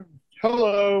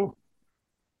Hello.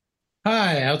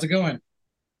 Hi, how's it going?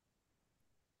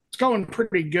 It's going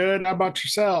pretty good. How about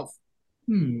yourself?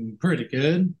 Pretty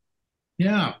good.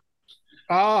 Yeah.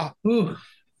 Ah, Ooh,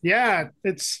 yeah,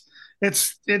 it's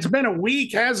been a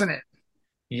week, hasn't it?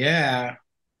 yeah.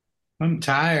 I'm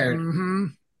tired. Mm-hmm.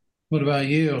 What about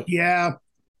you? Yeah.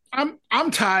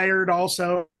 I'm tired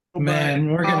also, but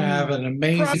Man, we're gonna have I'm an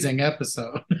proud. amazing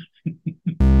episode.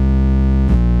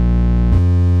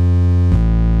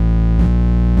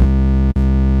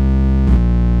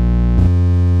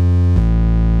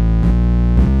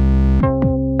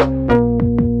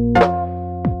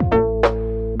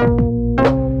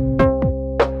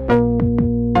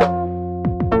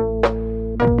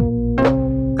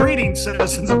 Greetings,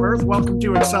 citizens of Earth. Welcome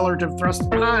to Accelerative Thrust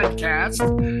Podcast,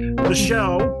 the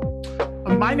show.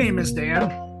 My name is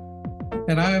Dan,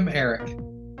 And I'm Eric.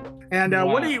 and Wow.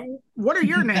 what are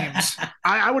your names?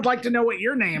 I would like to know what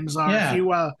your names are. If Yeah.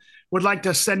 you would like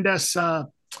to send us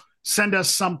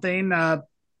something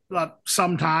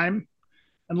sometime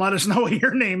and let us know what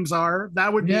your names are.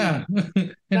 Yeah.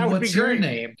 That And would be what's your great.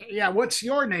 name? Yeah, what's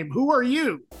your name? Who are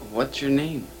you? What's your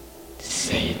name?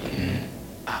 Satan.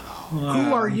 Who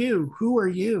are Wow. you? Who are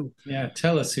you? Yeah,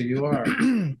 tell us who you are.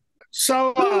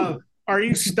 So, Woo. are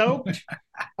you stoked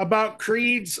about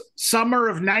Creed's Summer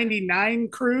of '99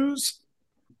 cruise?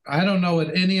 I don't know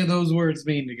what any of those words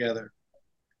mean together.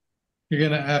 You're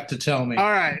gonna have to tell me. All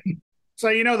right. So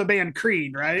you know the band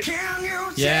Creed, right?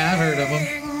 Yeah, I've heard of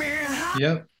them.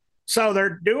 Yep. So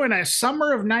they're doing a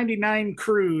Summer of '99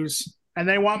 cruise, and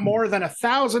they want more than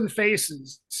 1,000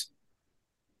 faces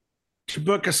to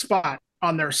book a spot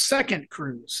on their second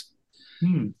cruise.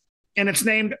 Hmm. And it's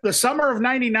named the Summer of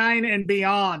 '99 and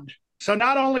Beyond. So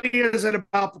not only is it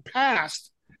about the past,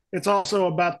 it's also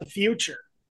about the future.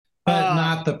 But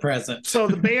not the present. So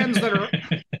the bands that are,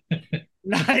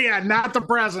 yeah, not the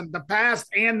present, the past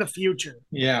and the future.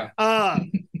 Yeah.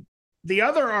 The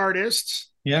other artists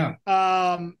Yeah.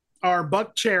 are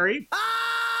Buck Cherry,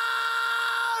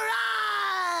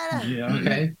 Yeah.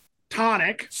 Okay.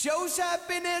 Tonic, Shows up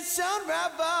in its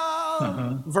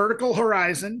unravel. Vertical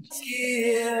Horizon,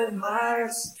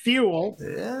 Fuel,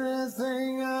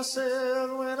 Everything I said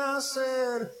when I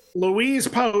said Louise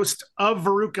Post of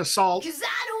Veruca Salt. cause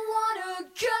I don't wanna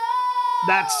go.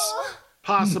 That's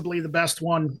possibly the best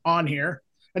one on here.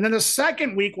 And then the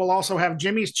second week, we'll also have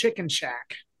Jimmy's Chicken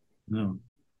Shack. No.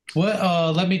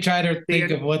 What let me try to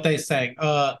think of what they sang.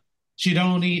 She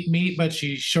don't eat meat, but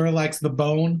she sure likes the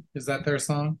bone. Is that their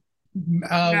song?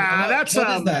 Nah, What is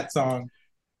that song?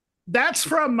 that's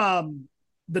from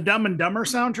the Dumb and Dumber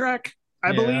soundtrack,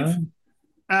 I believe.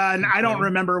 Yeah. And I don't Okay.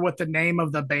 remember what the name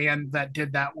of the band that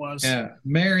did that was. Yeah.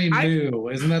 Mary I Moo.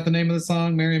 Isn't that the name of the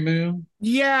song? Mary Moo?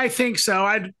 Yeah, I think so.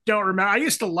 I don't remember. I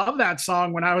used to love that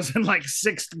song when I was in like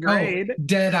sixth Oh, grade.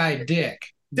 Dead Eye Dick.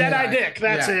 Dead Eye Dick.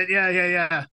 That's Yeah.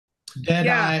 it.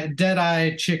 Yeah. Dead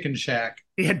Eye Chicken Shack.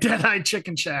 Yeah, Dead Eye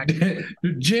Chicken Shack.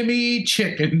 Jimmy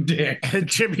Chicken Dick.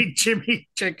 Jimmy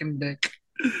Chicken Dick.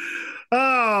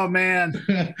 Oh man.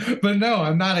 But no,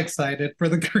 I'm not excited for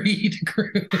the Creed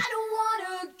cruise. I don't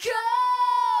wanna go.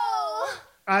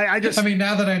 I just I mean,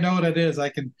 now that I know what it is, I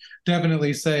can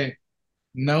definitely say,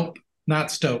 nope,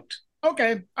 not stoked.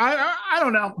 okay. I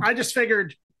don't know. I just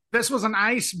figured this was an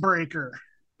icebreaker.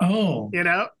 Oh,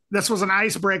 This was an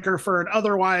icebreaker for an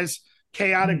otherwise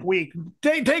chaotic week,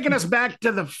 taking us back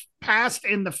to the past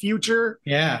and the future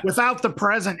yeah, without the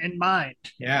present in mind.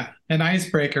 yeah. An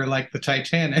icebreaker like the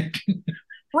Titanic,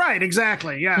 Right,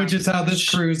 exactly. Yeah. which is how this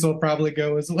cruise will probably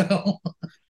go as well.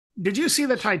 Did you see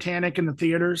the Titanic in the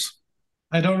theaters?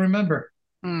 I don't remember.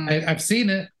 Hmm. I've seen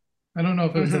it. I don't know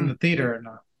if it was in the theater or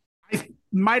not. I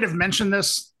might have mentioned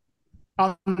this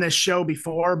on this show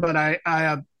before, but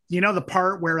the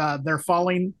part where they're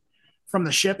falling from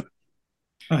the ship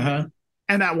Uh-huh.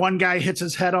 and that one guy hits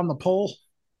his head on the pole.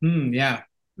 Yeah.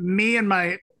 Me and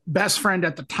my best friend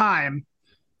at the time,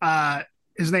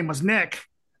 his name was Nick,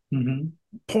 Hmm.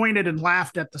 pointed and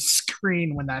laughed at the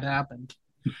screen when that happened.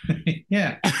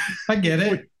 Yeah, I get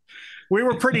it. We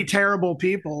were pretty terrible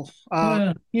people.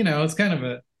 It's kind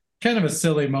of a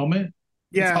silly moment.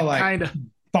 It's Yeah, all like kind of.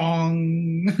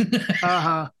 bong.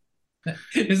 Uh-huh.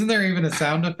 Isn't there even a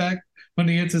sound effect when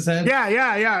he hits his head?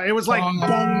 Yeah. It was like Bong.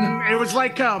 boom. It was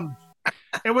like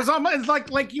it was almost like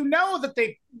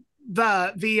that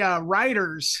the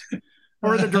writers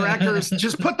or the directors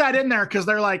just put that in there because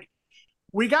they're like,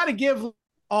 we got to give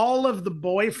all of the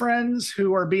boyfriends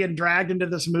who are being dragged into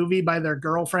this movie by their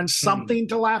girlfriends something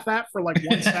to laugh at for like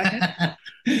 1 second.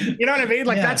 You know what I mean?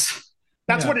 Like Yeah. that's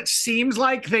Yeah. what it seems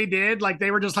like they did. Like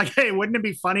they were just like, hey, wouldn't it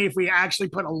be funny if we actually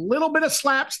put a little bit of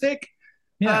slapstick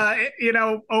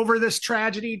over this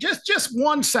tragedy. Just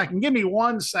 1 second. Give me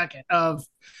 1 second of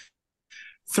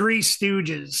Three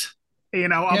Stooges,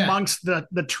 amongst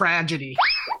the tragedy.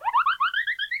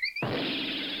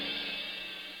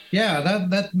 Yeah,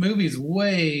 that movie's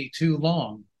way too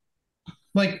long.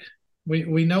 Like,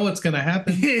 we know what's going to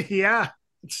happen. Yeah.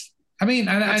 I mean,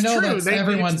 I know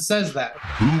everyone says that.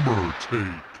 Boomer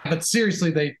tape. But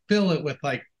seriously, they fill it with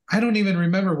I don't even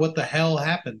remember what the hell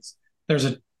happens. There's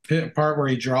a part where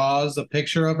he draws a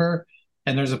picture of her,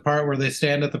 and there's a part where they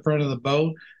stand at the front of the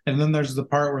boat, and then there's the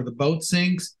part where the boat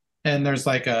sinks, and there's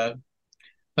like a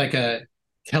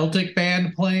Celtic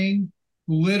band playing.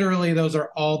 Literally, those are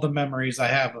all the memories I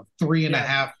have of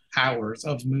 3.5 hours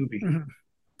of movie. Mm-hmm.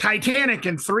 Titanic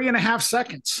in 3.5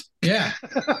 seconds. Yeah.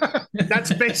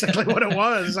 That's basically what it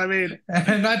was. I mean,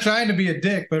 I'm not trying to be a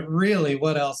dick, but really,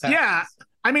 what else happens? Yeah.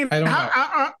 I mean, I don't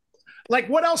know.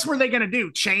 What else were they going to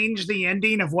do? Change the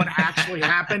ending of what actually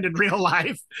happened in real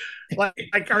life?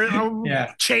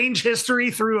 Change history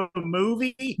through a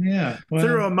movie? Yeah.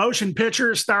 Through a motion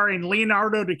picture starring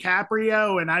Leonardo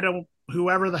DiCaprio and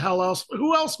whoever the hell else.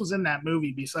 Who else was in that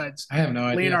movie besides I have no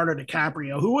idea. Leonardo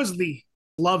DiCaprio? Who was the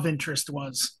love interest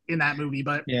in that movie?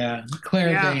 But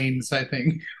Claire Danes, I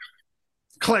think.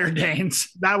 Claire Danes.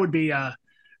 That would be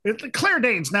Claire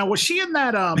Danes. Now, was she in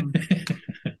that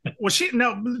was she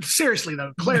no seriously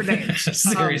though, Claire Danes.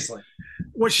 Seriously.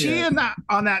 Was she in that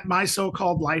on that My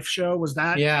So-Called Life show? Was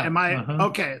that? Yeah. Am I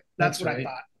okay? That's what right. I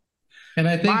thought. And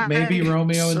I think maybe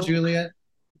Romeo and Juliet.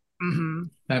 Mm-hmm.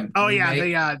 That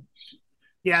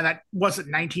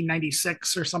wasn't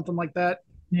 1996 or something like that.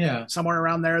 Yeah, somewhere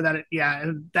around there.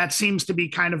 That seems to be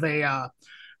kind of a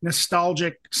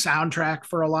nostalgic soundtrack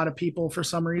for a lot of people for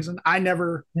some reason. I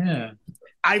don't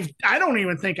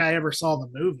even think I ever saw the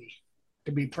movie,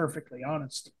 to be perfectly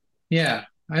honest. Yeah,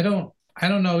 I don't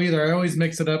know either. I always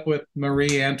mix it up with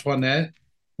Marie Antoinette,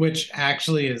 which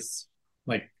actually is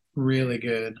really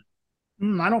good.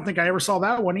 I don't think I ever saw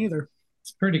that one either.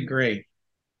 It's pretty great.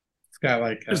 It's got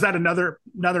is that another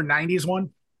 90s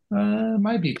one?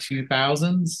 Might be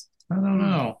 2000s. I don't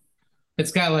know.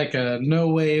 It's got a no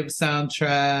wave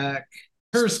soundtrack.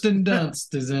 Kirsten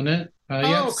Dunst is in it.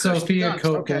 Sophia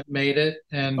Coppola made it,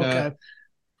 and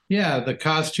the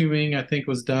costuming I think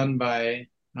was done by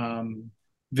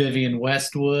Vivian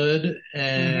Westwood,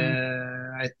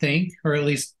 I think, or at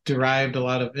least derived a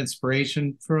lot of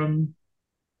inspiration from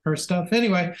her stuff.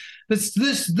 Anyway,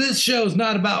 this show's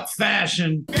not about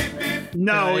fashion.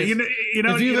 No, guys.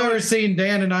 If you've ever seen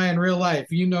Dan and I in real life,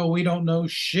 we don't know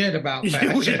shit about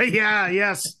fashion.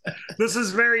 Yes. This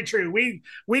is very true. We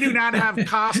do not have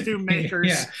costume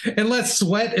makers. Yeah, unless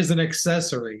sweat is an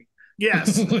accessory.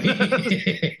 Yes.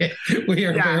 we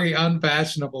are very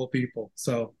unfashionable people.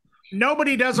 So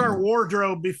nobody does our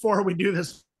wardrobe before we do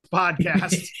this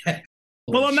podcast.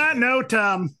 Well, on that note,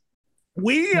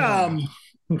 we have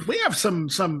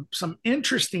some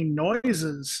interesting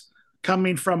noises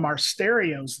coming from our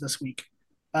stereos this week.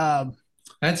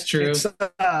 That's true.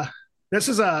 This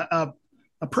is a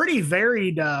pretty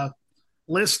varied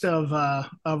list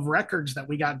of records that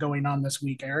we got going on this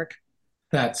week, Erik.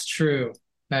 That's true.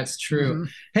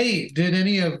 Hey,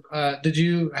 did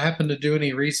you happen to do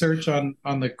any research on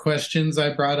the questions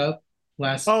I brought up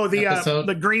last episode?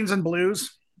 The greens and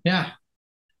blues? Yeah.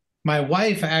 My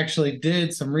wife actually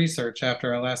did some research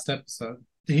after our last episode.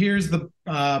 Here's the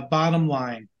bottom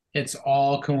line. It's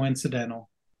coincidental.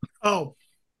 Oh.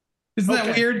 Isn't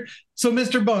that weird? So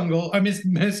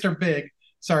Mr. Big,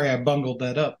 sorry, I bungled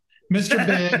that up. Mr.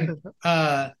 Big,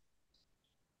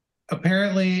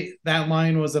 apparently that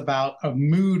line was about a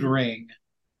mood ring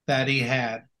that he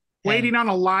had. Waiting on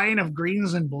a line of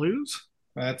greens and blues?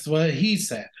 That's what he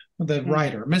said. The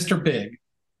writer, Mr. Big,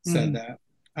 said that.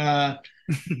 For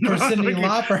Cyndi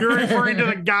Lauper. You're referring to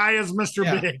the guy as Mr.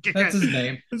 Big. That's his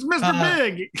name. It's Mr.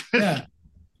 Big. Yeah.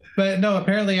 But no,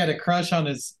 apparently he had a crush on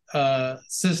his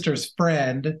sister's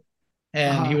friend,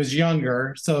 and he was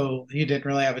younger, so he didn't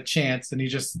really have a chance, and he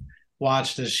just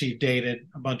watched as she dated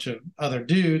a bunch of other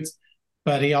dudes.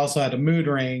 But he also had a mood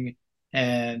ring,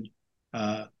 and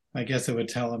I guess it would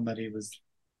tell him that he was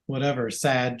whatever,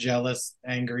 sad, jealous,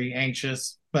 angry,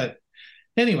 anxious. But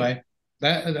anyway,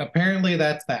 apparently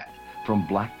that's that. From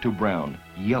black to brown,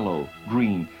 yellow,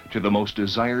 green, to the most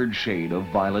desired shade of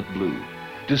violet blue.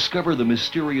 Discover the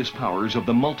mysterious powers of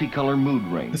the multicolor mood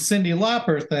ring. The Cyndi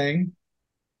Lauper thing,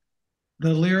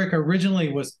 the lyric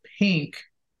originally was pink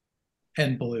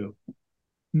and blue.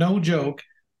 No joke.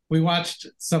 We watched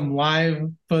some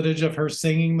live footage of her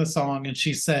singing the song, and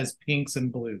she says pinks and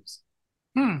blues.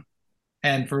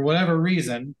 And for whatever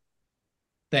reason,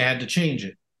 they had to change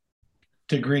it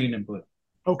to green and blue.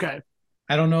 Okay.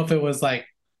 I don't know if it was like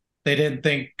they didn't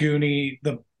think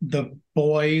the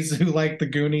boys who like the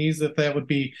Goonies, if that would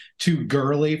be too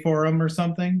girly for them or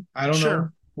something. I don't know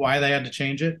why they had to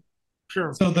change it.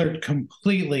 Sure. So they're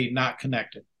completely not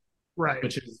connected. Right.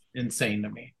 Which is insane to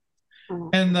me.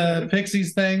 And the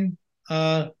Pixies thing,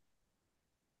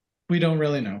 we don't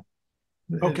really know.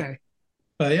 Okay.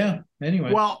 But yeah,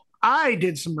 anyway. Well, I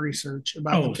did some research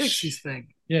about the Pixies thing.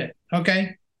 Yeah.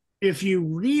 Okay. If you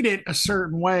read it a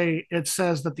certain way, it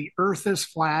says that the Earth is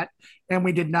flat and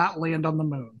we did not land on the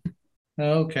moon.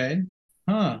 Okay.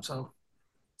 Huh.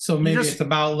 So maybe it's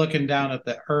about looking down at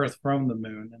the Earth from the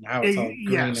moon and how it's all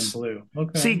green and blue.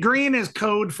 Okay. See, green is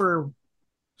code for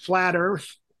flat Earth,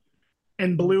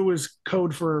 and blue is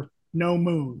code for no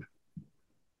moon.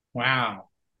 Wow.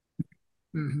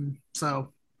 Mm-hmm.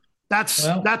 So that's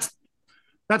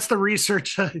the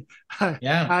research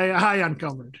I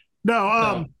uncovered.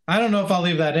 No, I don't know if I'll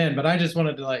leave that in, but I just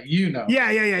wanted to let you know.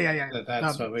 Yeah.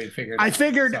 That's what we figured. I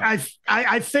figured I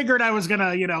was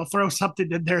gonna, throw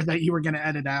something in there that you were gonna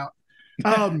edit out.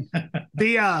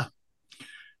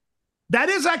 That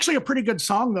is actually a pretty good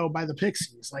song though by the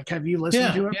Pixies. Like, have you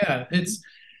listened to it? Yeah, it's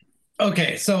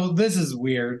okay. So this is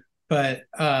weird, but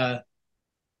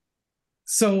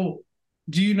so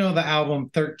do you know the album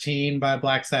 13 by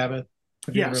Black Sabbath?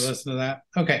 Have you ever listened to that?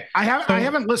 Okay. I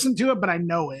haven't listened to it, but I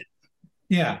know it.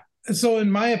 Yeah. So in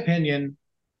my opinion,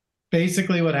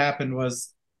 basically what happened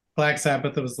was Black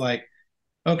Sabbath was like,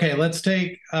 okay, let's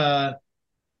take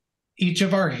each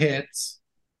of our hits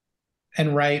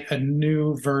and write a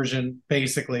new version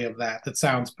basically of that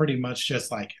sounds pretty much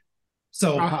just like it.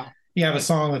 So you have a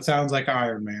song that sounds like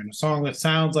Iron Man, a song that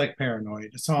sounds like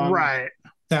Paranoid, a song that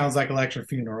sounds like Electric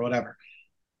Funeral or whatever.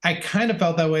 I kind of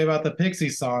felt that way about the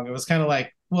Pixies song. It was kind of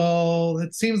like, well,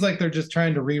 it seems like they're just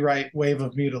trying to rewrite Wave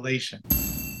of Mutilation.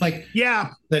 Like,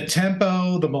 the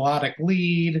tempo, the melodic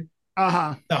lead,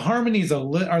 the harmonies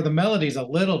or the melodies a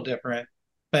little different,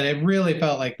 but it really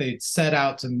felt like they'd set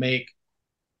out to make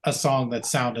a song that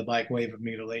sounded like Wave of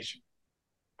Mutilation.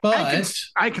 But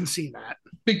I can see that.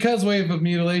 Because Wave of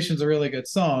Mutilation is a really good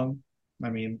song, I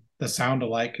mean, The Sound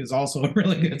Alike is also a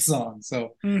really good song,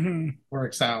 so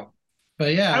works out.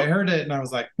 But yeah, I heard it and I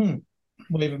was like,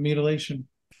 Wave of Mutilation.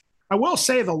 I will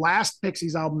say the last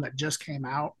Pixies album that just came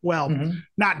out,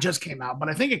 not just came out, but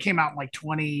I think it came out in like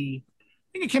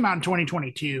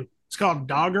 2022. It's called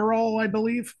Doggerel, I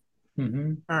believe.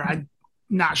 Or I'm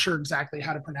not sure exactly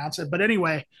how to pronounce it. But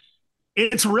anyway,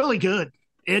 it's really good.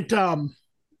 It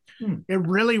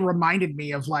really reminded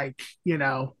me of like,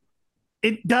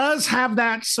 it does have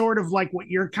that sort of like what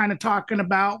you're kind of talking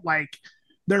about. Like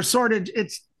there's sort of,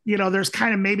 there's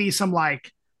kind of maybe some like,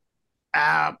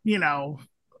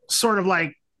 sort of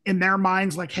like in their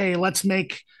minds, like, hey, let's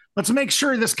make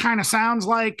sure this kind of sounds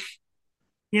like,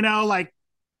 like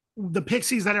the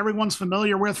Pixies that everyone's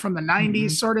familiar with from the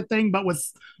 90s sort of thing, but with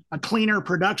a cleaner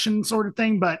production sort of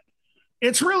thing. But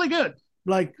it's really good.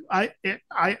 Like I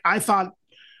thought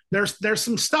there's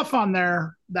some stuff on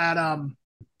there that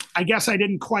I guess I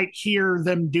didn't quite hear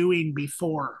them doing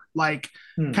before. Like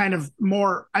kind of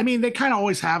more, I mean, they kind of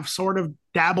always have sort of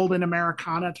dabbled in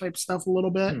Americana type stuff a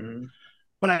little bit,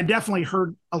 but I definitely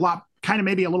heard a lot, kind of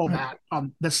maybe a little of that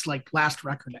on this like last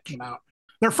record that came out.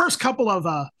 Their first couple of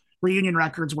reunion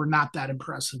records were not that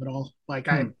impressive at all. Like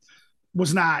I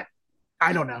was not,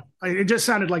 I don't know. It just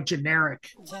sounded like generic,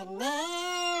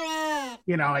 I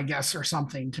guess, or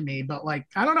something to me. But like,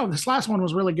 I don't know. This last one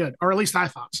was really good, or at least I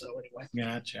thought so anyway.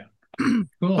 Gotcha.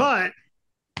 Cool.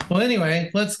 Well,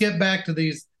 anyway, let's get back to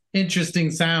these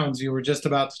interesting sounds you were just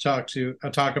about to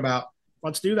talk about.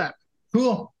 Let's do that.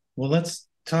 Cool. Well, let's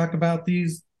talk about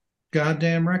these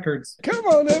goddamn records. Come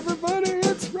on, everybody.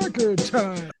 It's record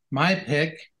time. My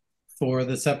pick for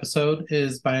this episode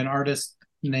is by an artist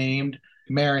named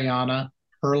Marina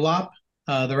Herlop.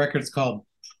 The record's called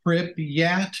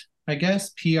Pripyat, I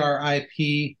guess,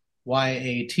 Pripyat,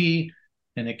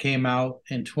 and it came out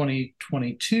in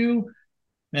 2022.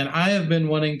 And I have been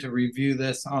wanting to review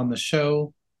this on the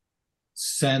show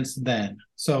since then.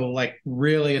 So, like,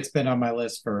 really, it's been on my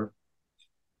list for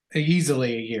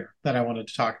easily a year that I wanted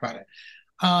to talk about it.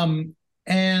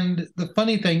 And the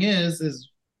funny thing is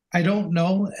I don't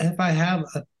know if I have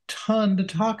a ton to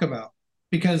talk about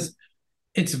because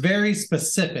it's very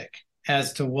specific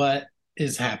as to what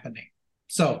is happening.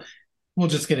 So we'll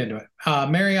just get into it.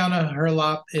 Marina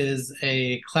Herlop is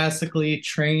a classically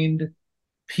trained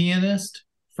pianist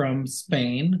from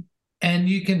Spain, and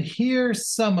you can hear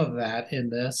some of that in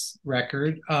this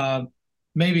record.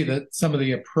 Maybe some of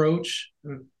the approach,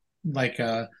 like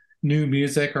new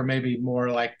music, or maybe more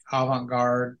like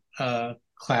avant-garde,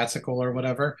 classical or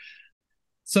whatever.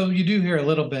 So you do hear a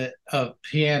little bit of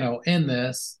piano in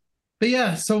this. But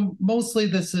yeah, so mostly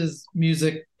this is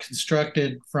music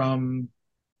constructed from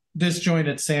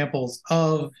disjointed samples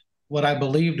of what I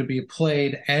believe to be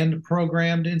played and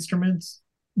programmed instruments.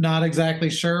 Not exactly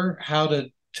sure how to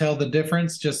tell the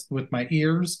difference just with my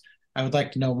ears. I would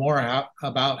like to know more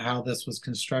about how this was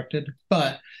constructed.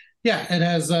 But yeah, it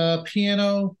has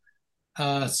piano,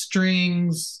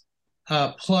 strings,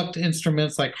 plucked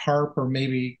instruments like harp or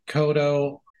maybe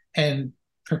koto, and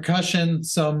percussion,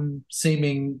 some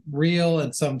seeming real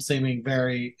and some seeming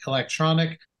very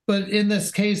electronic. But in this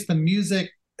case, the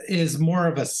music is more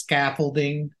of a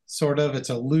scaffolding, sort of. It's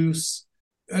a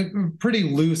pretty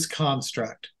loose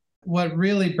construct. What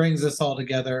really brings this all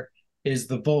together is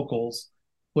the vocals,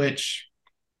 which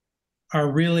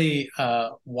are really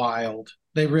wild.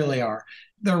 They really are.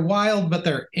 They're wild, but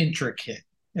they're intricate,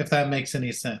 if that makes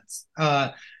any sense.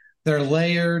 They're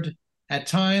layered at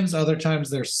times. Other times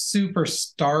they're super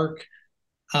stark,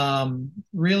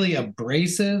 really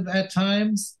abrasive at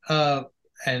times,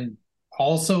 and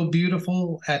also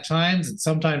beautiful at times, and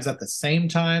sometimes at the same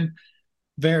time.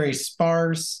 Very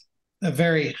sparse, a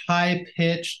very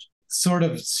high-pitched, sort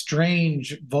of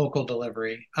strange vocal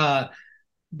delivery.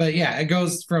 But yeah, it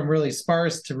goes from really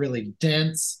sparse to really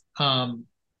dense,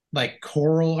 like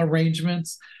choral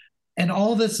arrangements. And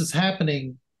all this is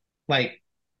happening like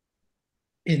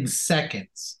in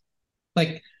seconds.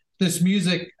 Like this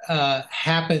music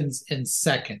happens in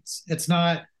seconds. It's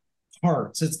not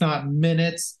parts, it's not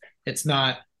minutes, it's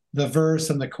not the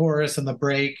verse and the chorus and the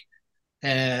break,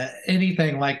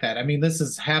 anything like that. I mean, this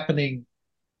is happening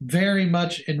very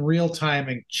much in real time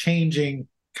and changing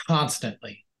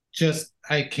constantly. Just,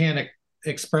 I can't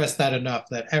express that enough,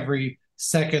 that every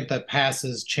second that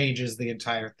passes changes the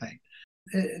entire thing.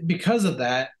 Because of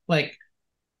that, like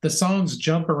the songs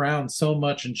jump around so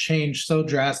much and change so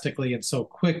drastically and so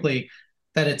quickly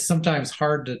that it's sometimes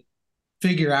hard to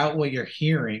figure out what you're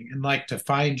hearing and like to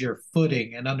find your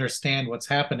footing and understand what's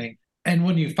happening. And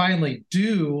when you finally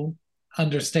do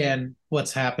understand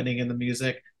what's happening in the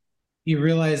music, you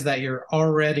realize that you're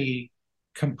already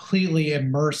completely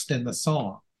immersed in the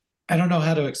song. I don't know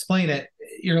how to explain it.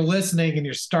 You're listening and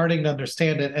you're starting to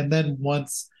understand it. And then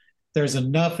once there's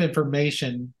enough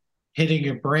information hitting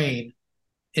your brain,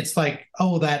 it's like,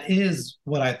 oh, that is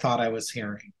what I thought I was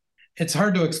hearing. It's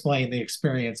hard to explain the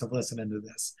experience of listening to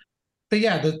this. But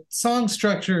yeah, the song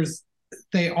structures,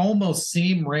 they almost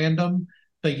seem random,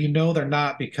 but you know they're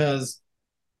not, because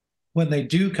when they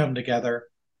do come together,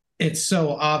 it's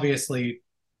so obviously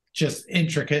just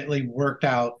intricately worked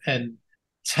out and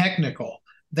technical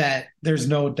that there's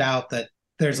no doubt that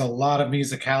there's a lot of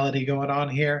musicality going on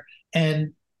here.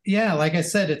 And yeah, like I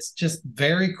said, it's just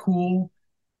very cool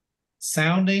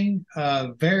sounding,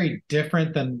 very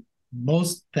different than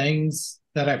most things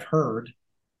that I've heard.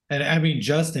 And I mean,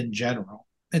 just in general,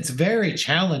 it's very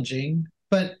challenging.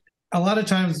 But a lot of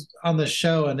times on the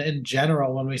show and in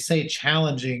general, when we say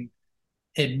challenging,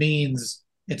 it means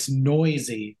it's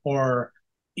noisy, or,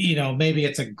 you know, maybe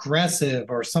it's aggressive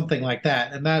or something like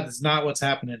that. And that is not what's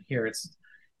happening here.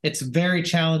 It's very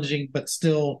challenging, but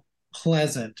still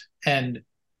pleasant and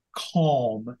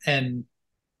calm and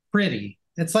pretty.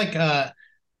 It's like, I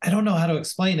don't know how to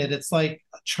explain it. It's like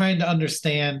trying to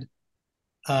understand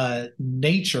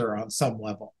nature on some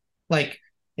level. Like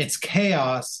it's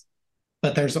chaos,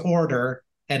 but there's order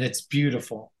and it's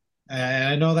beautiful. And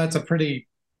I know that's a pretty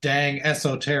dang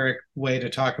esoteric way to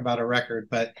talk about a record,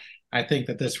 but I think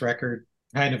that this record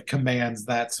kind of commands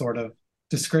that sort of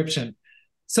description.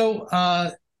 So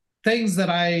things that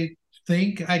I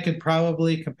think I could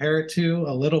probably compare it to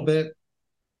a little bit,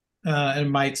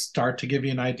 and might start to give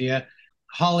you an idea.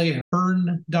 Holly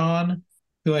Herndon,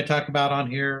 who I talk about on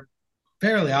here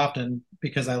fairly often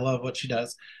because I love what she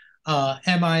does.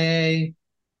 MIA,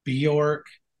 Bjork,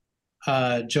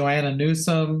 Joanna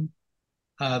Newsom,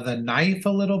 The Knife a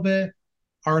little bit,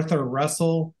 Arthur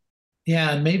Russell.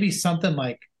 Yeah, and maybe something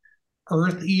like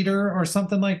Earth Eater or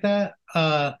something like that,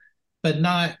 but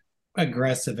not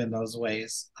aggressive in those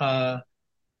ways. But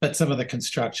some of the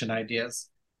construction ideas.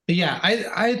 But yeah,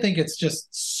 I think it's just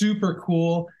super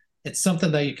cool. It's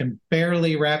something that you can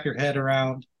barely wrap your head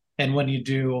around. And when you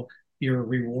do, you're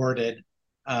rewarded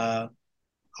a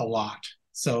lot.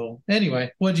 So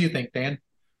anyway, what do you think, Dan?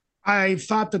 I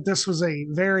thought that this was a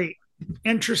very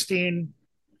interesting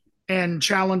and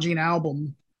challenging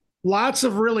album. Lots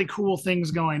of really cool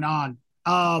things going on.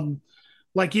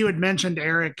 Like you had mentioned,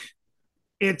 Erik,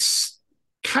 it's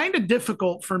kind of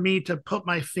difficult for me to put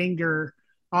my finger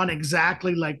on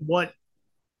exactly like what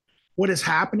is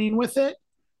happening with it,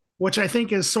 which I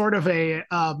think is sort of a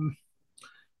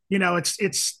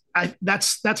it's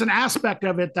that's an aspect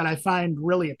of it that I find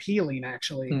really appealing,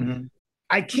 actually. Mm-hmm.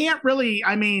 I can't really,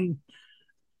 I mean,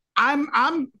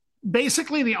 I'm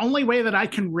basically the only way that I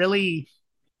can really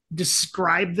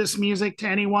describe this music to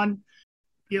anyone.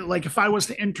 You know, like if I was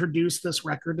to introduce this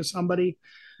record to somebody,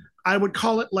 I would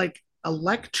call it like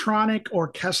electronic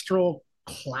orchestral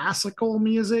classical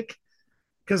music,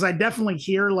 because I definitely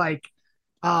hear like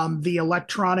the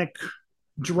electronic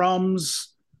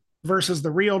drums versus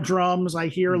the real drums. I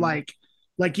hear like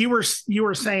you were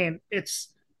saying, it's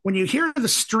when you hear the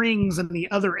strings and the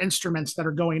other instruments that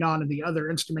are going on and the other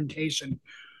instrumentation,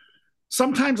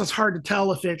 sometimes it's hard to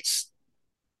tell if it's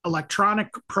electronic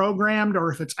programmed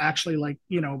or if it's actually like,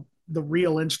 you know, the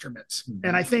real instruments. Mm-hmm.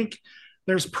 And I think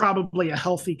there's probably a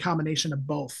healthy combination of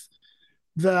both.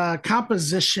 The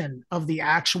composition of the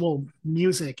actual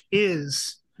music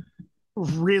is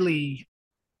really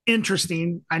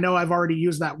interesting. I know I've already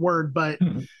used that word, but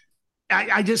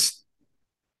I just,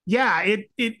 yeah,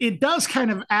 it does kind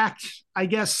of act, I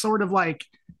guess, sort of like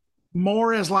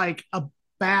more as like a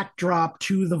backdrop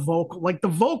to the vocal. Like the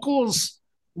vocals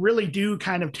really do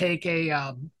kind of take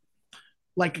a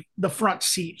like the front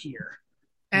seat here.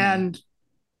 And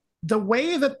the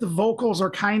way that the vocals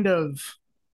are kind of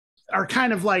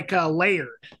like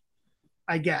layered,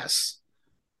 I guess.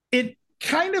 It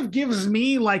kind of gives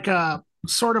me like a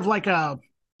sort of like a,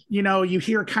 you know, you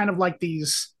hear kind of like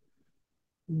these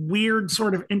weird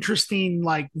sort of interesting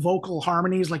like vocal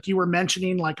harmonies, like you were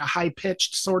mentioning, like a high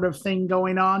pitched sort of thing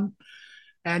going on.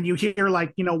 And you hear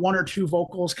like, you know, one or two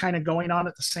vocals kind of going on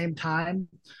at the same time.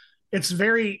 It's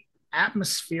very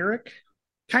atmospheric,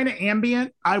 kind of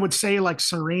ambient. I would say like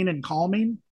serene and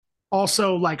calming,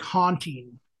 also like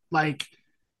haunting. Like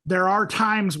there are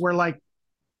times where like,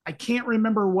 I can't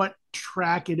remember what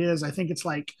track it is. I think it's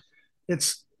like,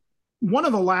 it's one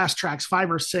of the last tracks,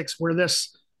 5 or 6, where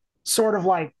this sort of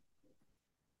like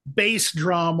bass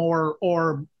drum or,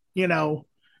 you know,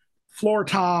 floor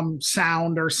tom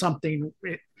sound or something,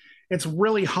 it's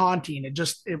really haunting.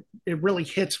 It really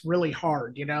hits really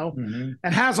hard, you know,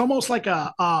 and has almost like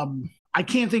a I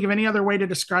can't think of any other way to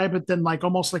describe it than like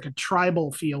almost like a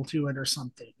tribal feel to it or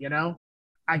something, you know.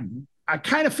 I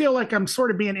kind of feel like I'm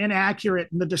sort of being inaccurate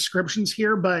in the descriptions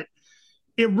here, but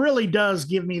it really does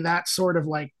give me that sort of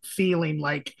like feeling,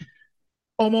 like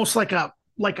almost like a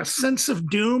sense of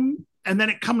doom, and then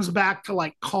it comes back to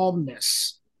like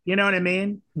calmness. You know what I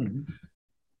mean?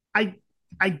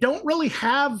 I don't really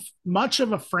have much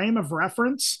of a frame of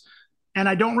reference, and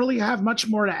I don't really have much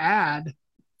more to add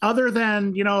other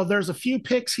than, you know, there's a few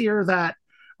picks here that,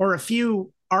 or a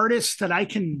few artists that I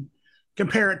can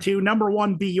compare it to. Number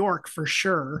one, Bjork for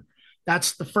sure.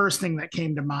 That's the first thing that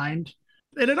came to mind.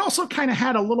 And it also kind of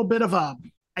had a little bit of a,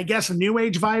 I guess, a new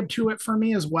age vibe to it for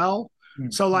me as well.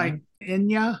 So like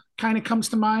Enya kind of comes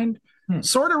to mind.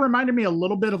 Sort of reminded me a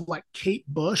little bit of like Kate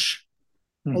Bush,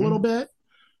 a little bit.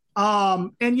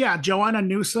 And yeah, Joanna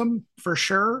Newsom for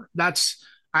sure. I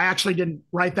actually didn't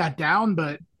write that down,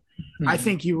 but I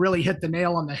think you really hit the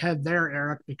nail on the head there,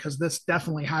 Erik, because this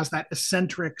definitely has that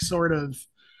eccentric sort of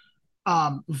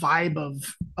vibe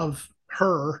of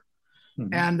her.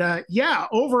 And yeah,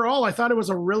 overall, I thought it was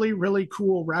a really, really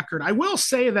cool record. I will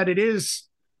say that it is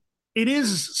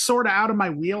sort of out of my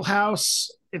wheelhouse.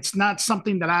 It's not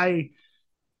something that I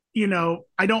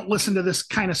don't listen to this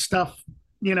kind of stuff,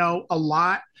 you know, a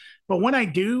lot, but when I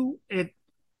do, it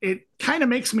kind of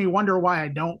makes me wonder why I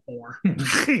don't more.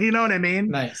 You know what I mean?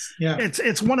 Nice. Yeah.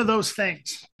 It's one of those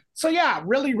things. So yeah,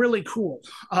 really, really cool.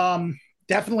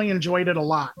 Definitely enjoyed it a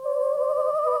lot.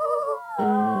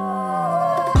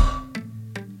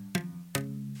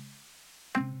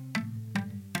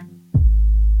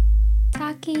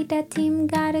 Da tim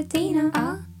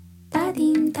garatina, da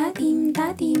dim da dim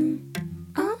da dim,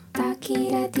 da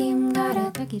kira dim gara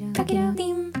takira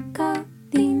dim ka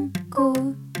dim ko,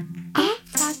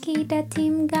 da kira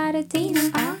dim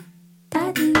garatina,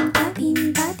 da dim da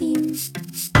dim da dim,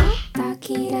 da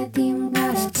kira dim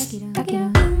gara takira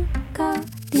dim ka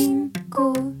dim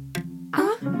ko,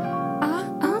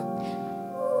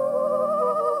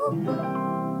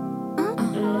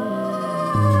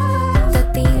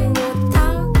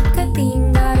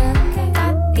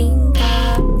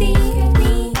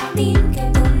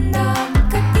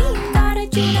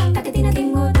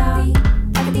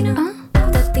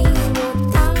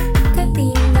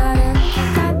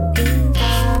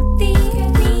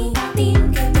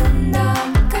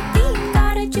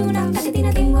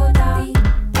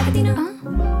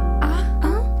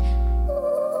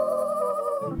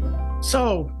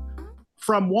 So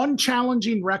from one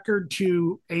challenging record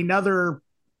to another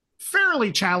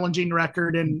fairly challenging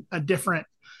record in a different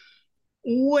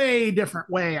way different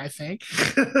way, I think.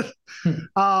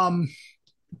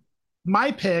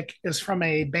 My pick is from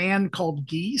a band called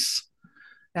Geese,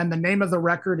 and the name of the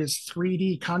record is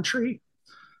 3D Country.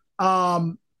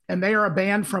 And they are a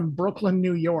band from Brooklyn,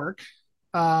 New York,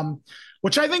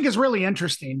 which I think is really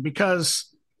interesting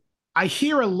because I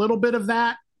hear a little bit of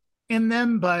that in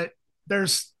them, but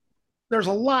there's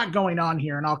a lot going on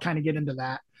here, and I'll kind of get into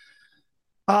that.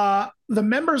 The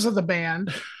members of the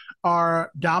band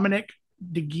are Dominic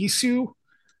DeGisu,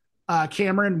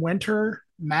 Cameron Winter,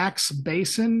 Max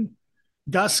Basin,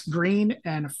 Gus Green,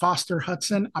 and Foster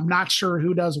Hudson. I'm not sure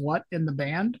who does what in the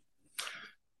band.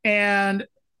 And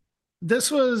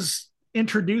this was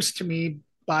introduced to me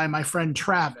by my friend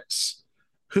Travis,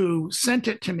 who sent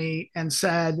it to me and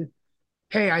said,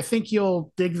 "Hey, I think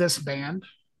you'll dig this band.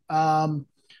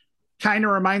 Kind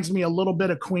of reminds me a little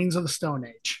bit of Queens of the Stone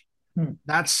Age."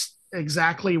 That's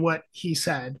exactly what he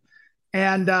said.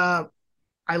 And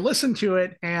I listened to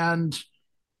it, and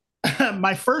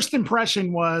my first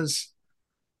impression was,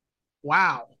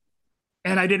 wow.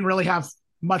 And I didn't really have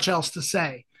much else to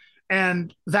say.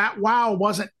 And that wow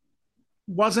wasn't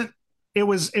it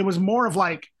was more of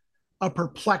like a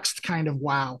perplexed kind of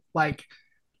wow. Like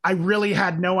I really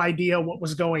had no idea what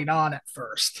was going on at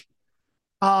first.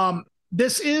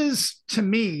 This is, to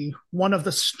me, one of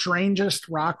the strangest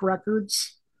rock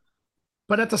records,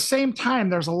 but at the same time,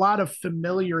 there's a lot of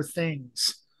familiar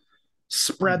things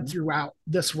spread throughout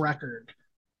this record.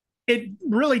 It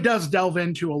really does delve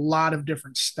into a lot of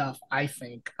different stuff, I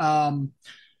think.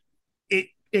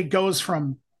 It goes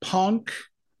from punk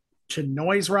to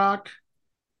noise rock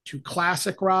to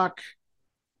classic rock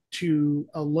to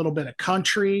a little bit of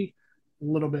country, a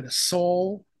little bit of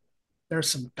soul. There's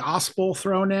some gospel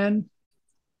thrown in.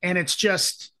 And it's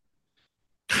just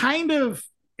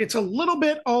it's a little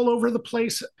bit all over the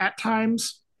place at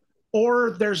times,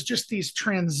 or there's just these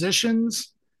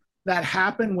transitions that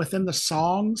happen within the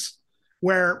songs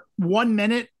where 1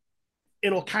 minute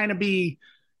it'll kind of be,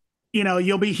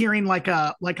 you'll be hearing like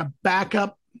a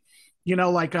backup,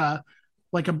 like a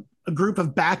group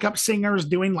of backup singers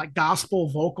doing like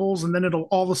gospel vocals, and then it'll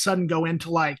all of a sudden go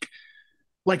into like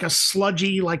a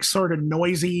sludgy, like sort of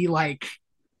noisy, like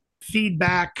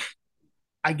feedback,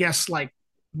 I guess, like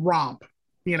romp.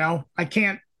 I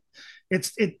can't.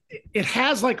 It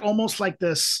has like almost like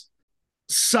this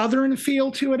southern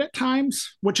feel to it at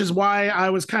times, which is why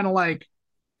I was kind of like,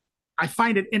 I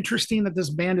find it interesting that this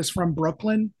band is from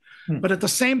Brooklyn, but at the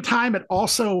same time, it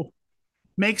also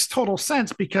makes total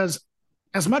sense because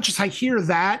as much as I hear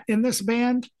that in this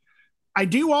band, I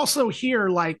do also hear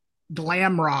like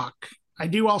glam rock. I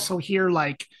do also hear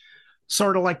like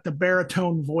sort of like the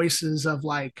baritone voices of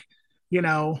like,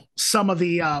 some of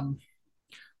the,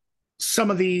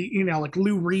 like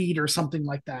Lou Reed or something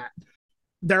like that.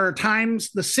 There are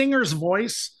times the singer's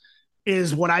voice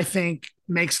is what I think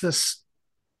makes this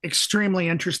extremely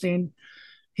interesting.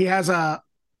 He has a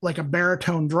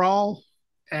baritone drawl,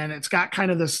 and it's got kind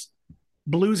of this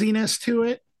bluesiness to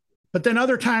it. But then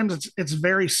other times it's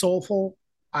very soulful.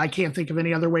 I can't think of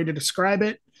any other way to describe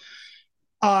it.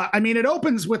 It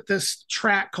opens with this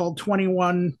track called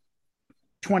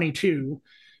 2122,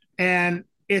 and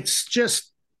it's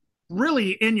just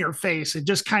really in your face. It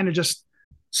just kind of just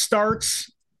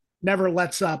starts, never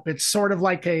lets up. It's sort of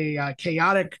like a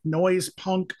chaotic noise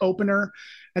punk opener,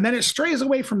 and then it strays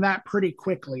away from that pretty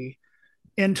quickly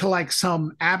into like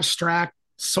some abstract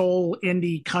soul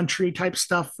indie country type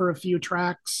stuff for a few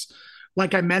tracks.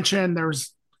 Like I mentioned,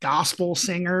 there's gospel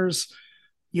singers.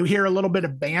 You hear a little bit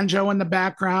of banjo in the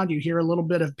background. You hear a little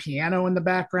bit of piano in the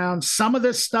background. Some of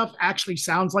this stuff actually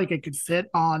sounds like it could fit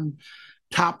on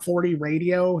top 40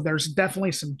 radio. There's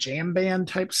definitely some jam band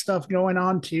type stuff going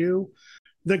on too.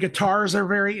 The guitars are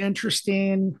very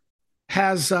interesting.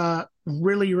 Has a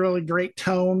really, really great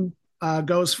tone.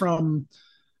 Goes from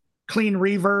clean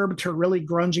reverb to really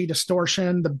grungy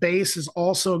distortion. The bass is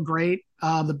also great.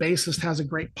 The bassist has a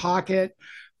great pocket.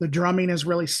 The drumming is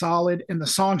really solid, and the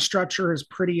song structure is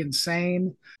pretty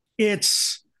insane.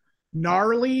 It's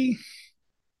gnarly,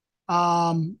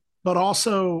 but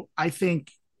also, I think,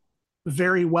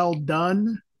 very well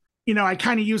done. I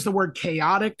kind of use the word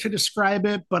chaotic to describe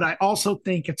it, but I also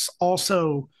think it's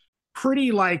also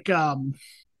pretty like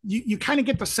you kind of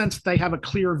get the sense that they have a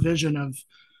clear vision of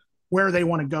where they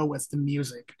want to go with the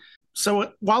music.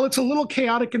 So while it's a little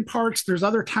chaotic in parts, there's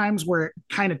other times where it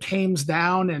kind of tames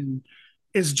down and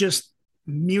is just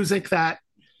music that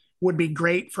would be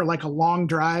great for like a long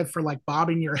drive, for like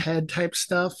bobbing your head type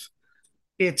stuff.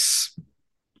 It's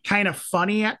kind of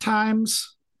funny at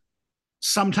times.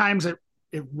 Sometimes it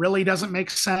really doesn't make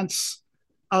sense.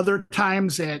 Other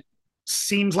times it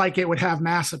seems like it would have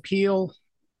mass appeal.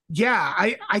 Yeah,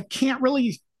 I can't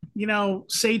really,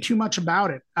 say too much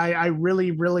about it. I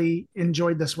really, really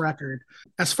enjoyed this record.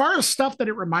 As far as stuff that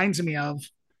it reminds me of,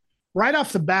 right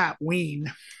off the bat,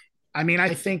 Ween. I mean,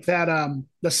 I think that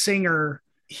the singer,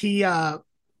 he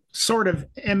sort of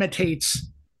imitates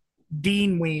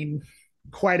Dean Ween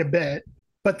quite a bit.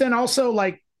 But then also,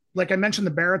 like I mentioned,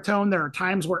 the baritone, there are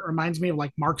times where it reminds me of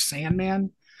like Mark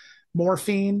Sandman,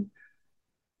 Morphine.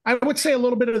 I would say a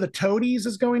little bit of the Toadies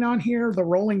is going on here. The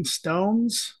Rolling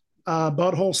Stones,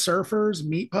 Butthole Surfers,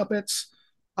 Meat Puppets,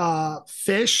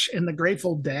 Fish and the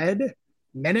Grateful Dead,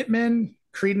 Minutemen,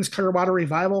 Creedence Clearwater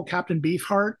Revival, Captain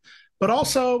Beefheart, but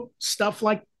also stuff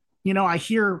like, I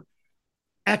hear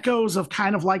echoes of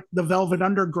kind of like the Velvet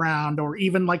Underground or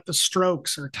even like the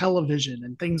Strokes or Television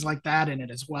and things like that in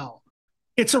it as well.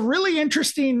 It's a really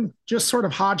interesting, just sort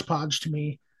of hodgepodge to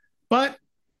me, but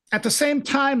at the same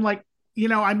time, like,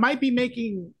 I might be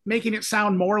making it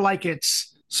sound more like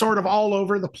it's sort of all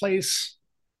over the place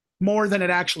more than it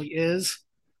actually is,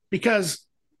 because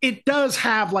it does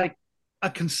have like a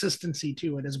consistency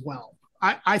to it as well.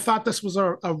 I thought this was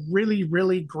a really,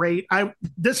 really great.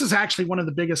 This is actually one of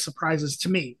the biggest surprises to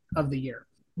me of the year.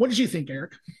 What did you think,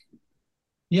 Erik?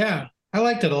 Yeah, I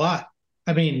liked it a lot.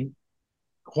 I mean,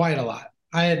 quite a lot.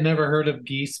 I had never heard of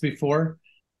Geese before,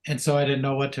 and so I didn't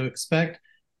know what to expect.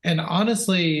 And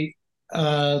honestly,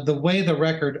 the way the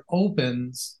record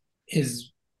opens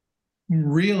is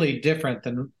really different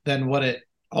than what it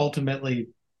ultimately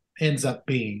ends up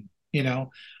being.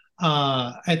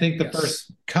 I think the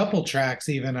first couple tracks,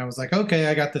 even, I was like, okay,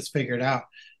 I got this figured out.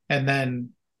 And then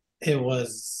it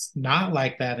was not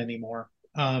like that anymore,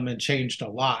 and changed a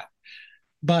lot.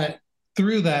 But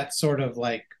through that sort of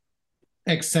like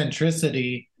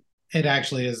eccentricity, it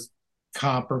actually is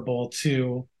comparable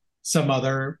to some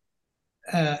other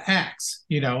acts,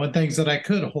 and things that I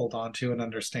could hold on to and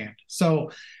understand.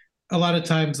 So a lot of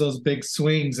times those big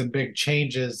swings and big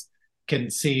changes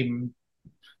can seem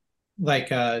like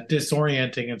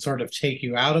disorienting and sort of take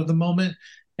you out of the moment.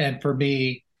 And for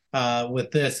me,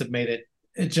 with this,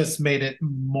 it just made it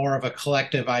more of a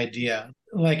collective idea,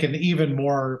 like an even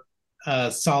more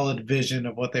solid vision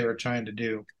of what they were trying to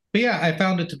do. But yeah, I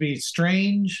found it to be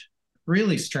strange,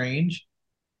 really strange,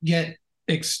 yet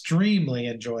extremely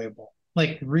enjoyable.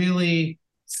 Like really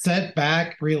set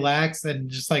back, relax, and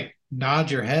just like nod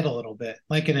your head a little bit,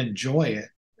 like, and enjoy it.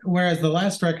 Whereas the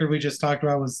last record we just talked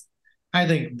about was, I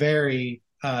think, very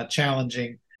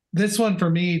challenging. This one for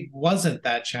me wasn't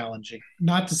that challenging.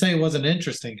 Not to say it wasn't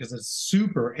interesting, because it's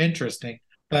super interesting.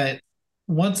 But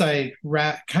once I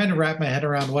kind of wrapped my head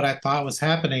around what I thought was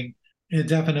happening, it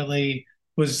definitely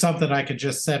was something I could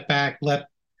just set back, let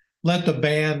the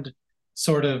band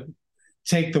sort of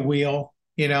take the wheel,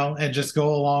 and just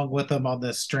go along with them on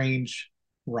this strange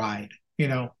ride,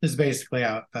 is basically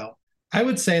how it felt. I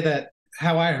would say that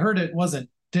how I heard it wasn't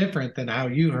different than how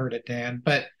you heard it, Dan,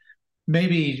 but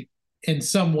maybe in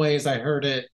some ways I heard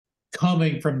it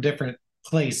coming from different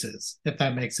places, if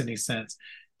that makes any sense.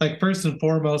 Like, first and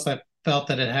foremost, I felt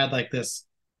that it had like this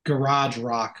garage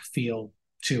rock feel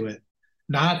to it.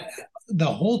 Not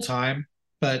the whole time,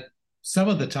 but some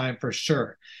of the time for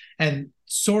sure. And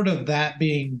sort of that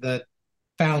being the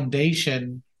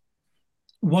foundation,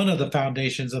 one of the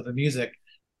foundations of the music,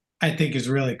 I think is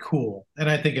really cool. And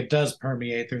I think it does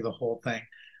permeate through the whole thing.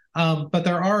 But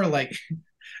there are like,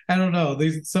 I don't know,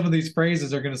 some of these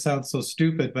phrases are going to sound so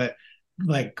stupid, but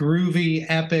like groovy,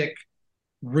 epic,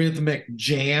 rhythmic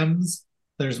jams.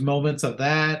 There's moments of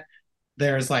that.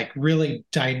 There's like really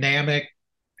dynamic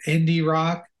indie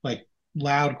rock, like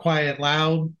loud, quiet,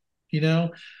 loud,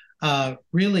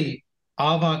 really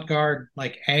avant-garde,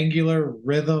 like angular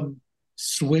rhythm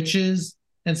switches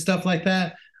and stuff like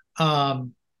that.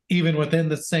 Even within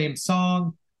the same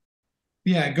song.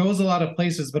 Yeah, it goes a lot of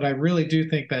places, but I really do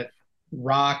think that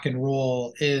rock and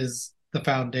roll is the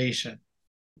foundation.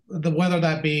 Whether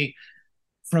that be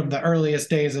from the earliest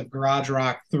days of garage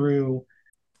rock through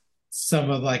some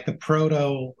of like the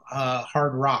proto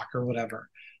hard rock or whatever.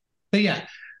 But yeah,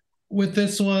 with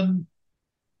this one,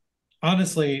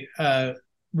 honestly,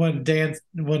 when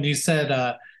you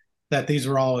said that these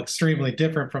were all extremely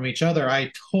different from each other,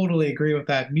 I totally agree with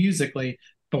that musically.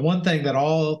 But one thing that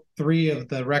all three of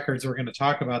the records we're going to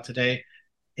talk about today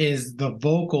is the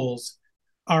vocals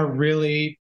are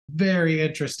really very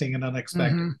interesting and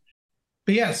unexpected. Mm-hmm.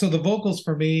 But yeah, so the vocals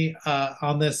for me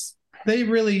on this, they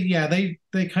really,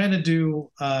 they kind of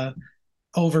do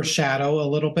overshadow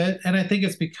a little bit. And I think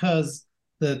it's because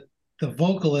the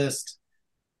vocalist,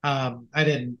 I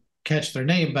didn't catch their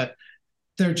name, but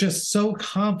they're just so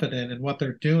confident in what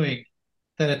they're doing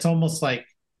that it's almost like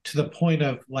to the point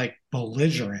of like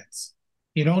belligerence.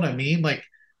 You know what I mean? Like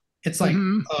it's like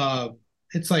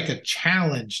it's like a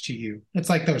challenge to you. It's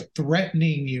like they're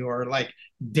threatening you or like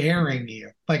daring you.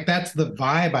 Like that's the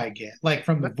vibe I get. Like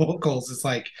from the vocals, it's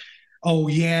like, oh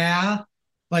yeah,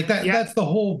 like that. Yeah. That's the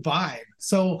whole vibe.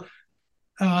 So,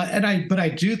 but I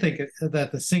do think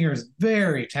that the singer is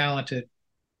very talented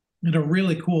and a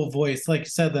really cool voice. Like you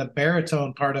said, the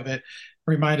baritone part of it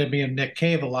reminded me of Nick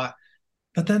Cave a lot.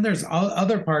 But then there's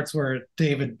other parts where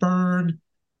David Byrne,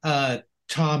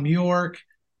 Tom York,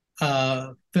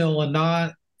 Phil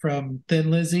Lynott from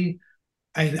Thin Lizzy.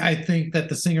 I think that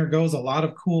the singer goes a lot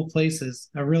of cool places,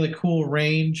 a really cool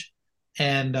range,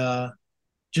 and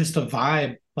just a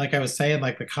vibe. Like I was saying,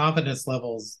 like the confidence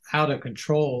levels out of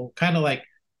control, kind of like,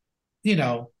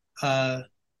 kind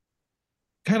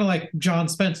of like John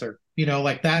Spencer,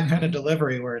 like that kind of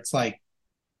delivery where it's like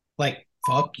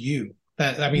fuck you.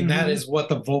 That is what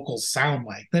the vocals sound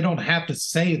like. They don't have to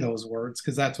say those words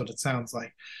because that's what it sounds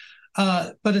like.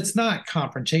 But it's not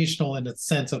confrontational in the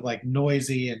sense of like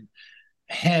noisy and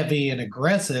heavy and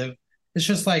aggressive. It's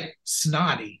just like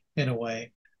snotty in a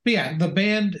way. But yeah, the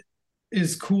band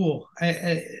is cool.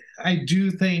 I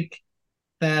do think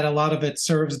that a lot of it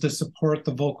serves to support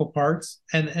the vocal parts,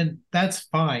 and that's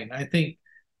fine. I think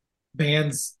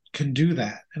bands can do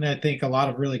that, and I think a lot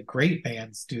of really great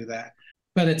bands do that.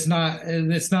 But it's not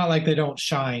like they don't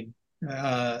shine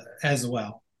as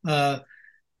well.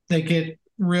 They get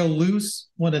real loose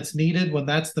when it's needed, when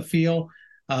that's the feel.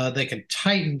 They can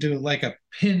tighten to like a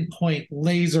pinpoint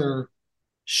laser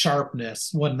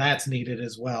sharpness when that's needed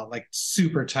as well, like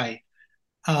super tight.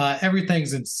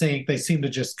 Everything's in sync. They seem to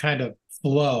just kind of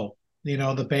flow.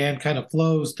 The band kind of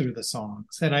flows through the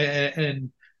songs,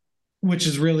 and which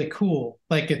is really cool.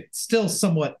 Like it's still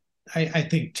somewhat, I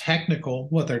think, technical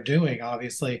what they're doing,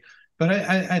 obviously, but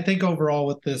I think overall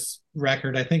with this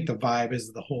record, I think the vibe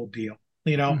is the whole deal.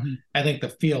 I think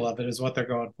the feel of it is what they're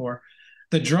going for.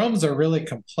 The drums are really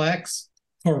complex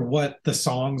for what the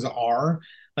songs are.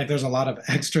 Like there's a lot of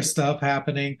extra stuff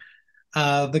happening.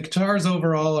 The guitars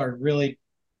overall are really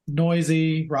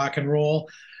noisy, rock and roll,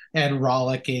 and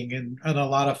rollicking, and a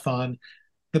lot of fun.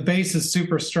 The bass is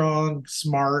super strong,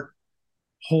 smart,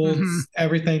 holds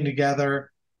everything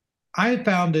together. I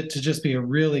found it to just be a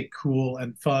really cool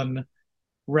and fun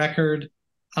record.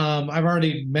 I've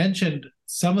already mentioned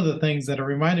some of the things that it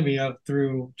reminded me of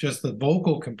through just the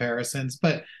vocal comparisons,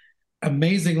 but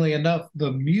amazingly enough,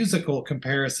 the musical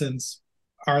comparisons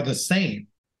are the same.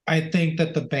 I think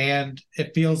that the band,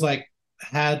 it feels like,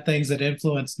 had things that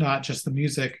influenced not just the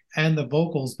music and the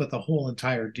vocals, but the whole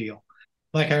entire deal.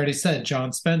 Like I already said,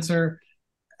 John Spencer,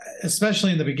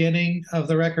 especially in the beginning of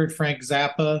the record, Frank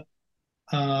Zappa,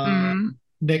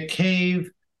 Nick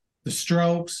Cave, The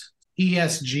Strokes,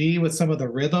 ESG with some of the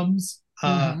rhythms,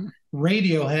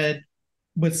 Radiohead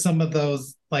with some of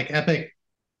those like epic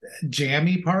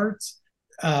jammy parts,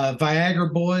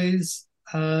 Viagra Boys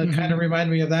kind of remind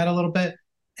me of that a little bit,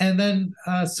 and then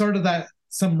sort of that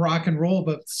some rock and roll,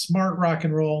 but smart rock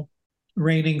and roll,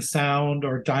 Raining Sound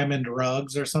or Diamond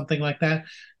Rugs or something like that.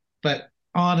 But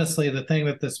honestly, the thing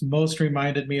that this most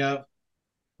reminded me of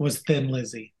was Thin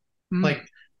Lizzy. Like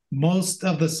most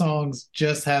of the songs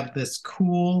just have this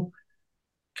cool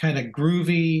kind of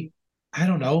groovy, I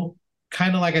don't know,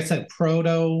 kind of like I said,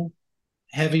 proto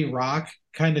heavy rock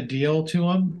kind of deal to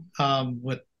them.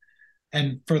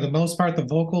 And for the most part, the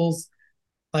vocals,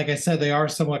 like I said, they are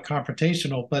somewhat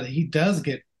confrontational, but he does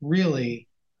get really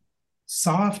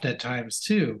soft at times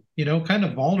too, kind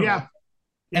of vulnerable. Yeah.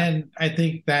 And I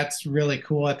think that's really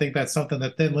cool. I think that's something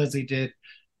that Thin Lizzy did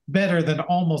better than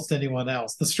almost anyone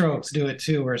else. The Strokes do it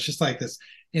too, where it's just like this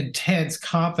intense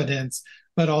confidence,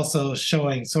 but also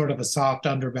showing sort of a soft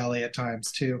underbelly at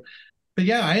times too. But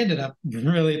yeah, I ended up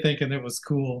really thinking it was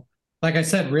cool. Like I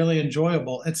said, really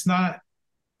enjoyable. It's not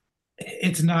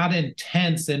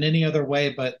intense in any other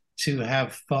way, but to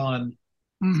have fun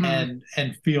and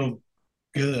feel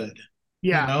good.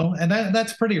 Yeah. And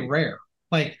that's pretty rare.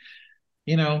 Like,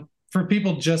 for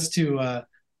people just to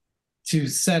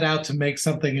set out to make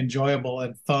something enjoyable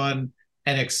and fun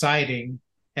and exciting,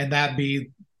 and that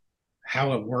be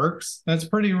how it works, that's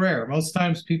pretty rare. Most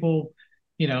times people,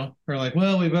 are like,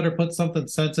 well, we better put something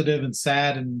sensitive and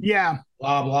sad and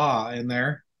blah, blah in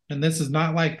there. And this is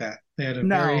not like that. They had a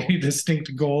very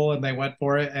distinct goal and they went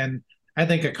for it, and I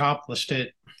think accomplished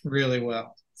it really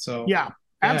well. So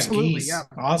absolutely. Geese,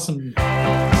 awesome.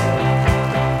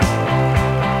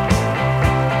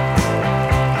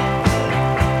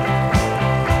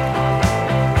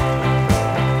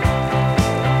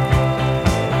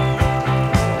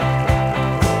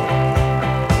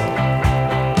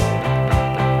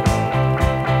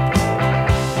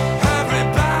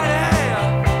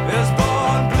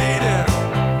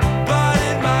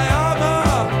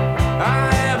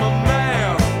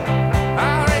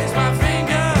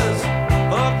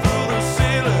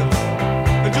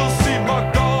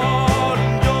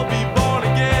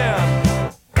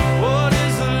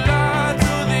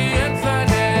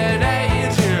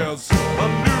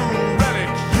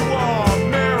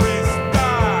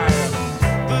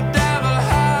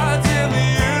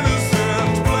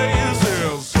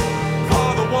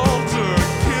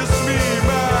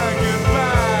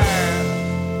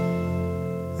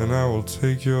 and I will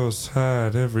take your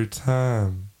side every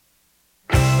time.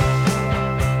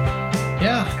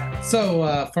 Yeah.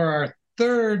 So for our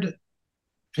third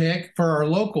pick, for our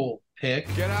local pick.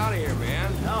 Get out of here,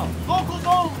 man. No, locals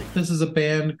only. This is a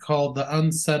band called the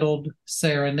Unsettled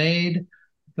Serenade.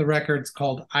 The record's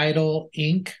called Idol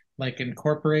Inc., like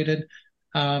Incorporated.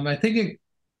 I think it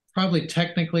probably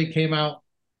technically came out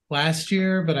last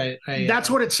year, but I that's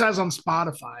what it says on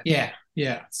Spotify.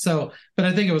 Yeah. So, but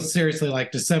I think it was seriously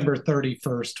like December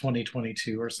 31st,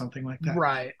 2022 or something like that.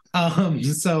 Right.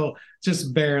 So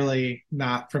just barely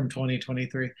not from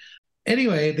 2023.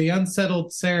 Anyway, the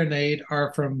Unsettled Serenade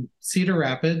are from Cedar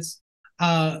Rapids.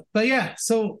 But yeah,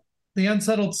 so the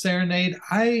Unsettled Serenade,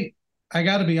 I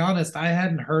got to be honest, I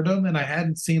hadn't heard them and I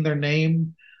hadn't seen their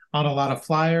name on a lot of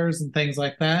flyers and things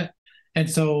like that. And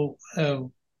so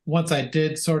once I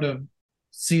did sort of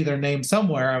see their name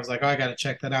somewhere, I was like, oh, I got to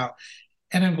check that out.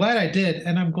 And I'm glad I did.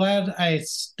 And I'm glad I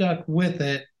stuck with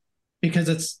it because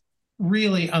it's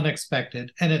really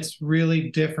unexpected and it's really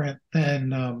different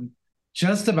than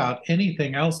just about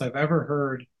anything else I've ever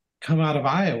heard come out of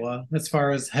Iowa as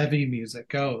far as heavy music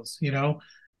goes, you know,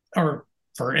 or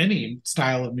for any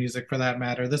style of music for that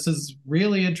matter. This is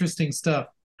really interesting stuff.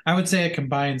 I would say it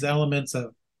combines elements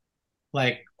of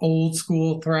like old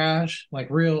school thrash, like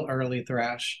real early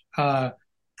thrash,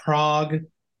 prog,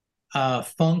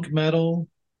 funk metal,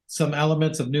 some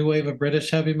elements of new wave of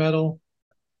British heavy metal,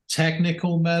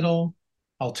 technical metal,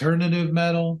 alternative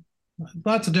metal,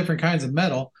 lots of different kinds of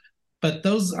metal. But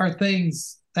those are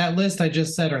things, that list I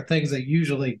just said are things that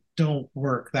usually don't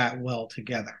work that well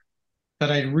together.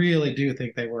 But I really do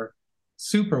think they work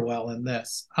super well in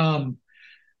this.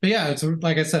 But yeah, it's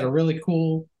like I said, a really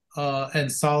cool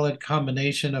and solid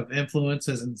combination of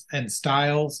influences and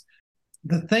styles.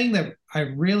 The thing that I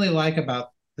really like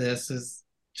about this is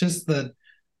just the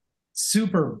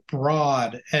super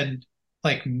broad and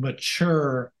like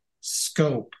mature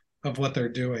scope of what they're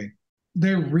doing.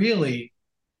 They're really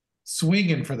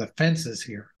swinging for the fences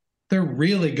here. They're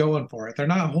really going for it. They're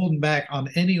not holding back on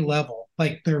any level.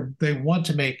 Like they want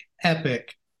to make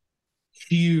epic,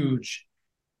 huge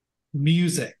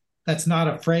music that's not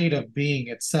afraid of being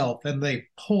itself, and they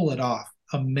pull it off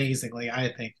amazingly,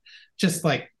 I think. Just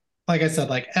like I said,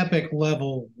 like epic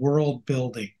level world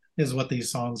building is what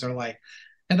these songs are like.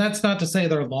 And that's not to say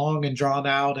they're long and drawn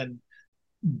out and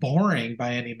boring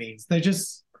by any means.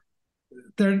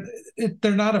 They're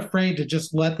not afraid to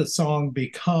just let the song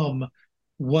become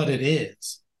what it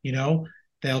is, you know.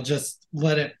 They'll just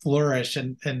let it flourish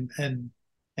and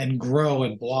grow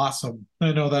and blossom.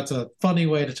 I know that's a funny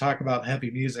way to talk about heavy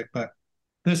music, but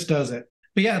this does it.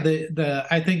 But yeah,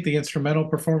 I think the instrumental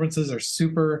performances are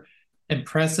super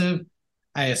impressive.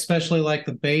 I especially like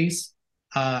the bass.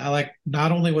 I like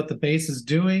not only what the bass is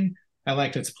doing, I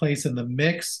liked its place in the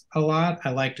mix a lot.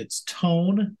 I liked its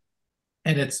tone,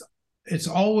 and it's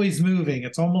always moving.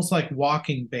 It's almost like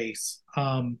walking bass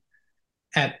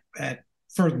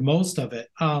for most of it.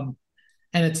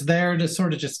 And it's there to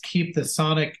sort of just keep the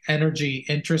sonic energy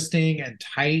interesting and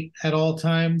tight at all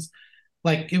times.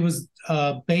 Like it was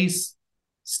a bass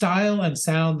style and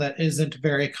sound that isn't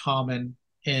very common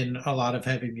in a lot of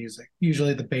heavy music.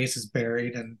 Usually the bass is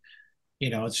buried and, you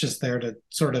know, it's just there to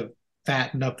sort of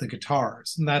fatten up the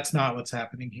guitars. And that's not what's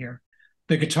happening here.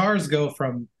 The guitars go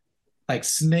from like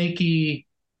snaky,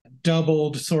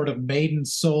 doubled sort of maiden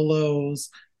solos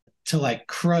to like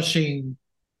crushing,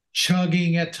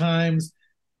 chugging at times,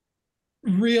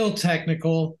 real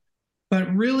technical,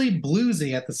 but really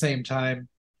bluesy at the same time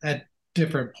at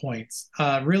different points.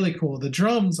 Really cool. The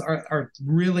drums are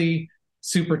really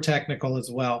super technical as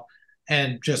well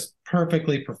and just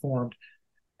perfectly performed.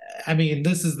 I mean,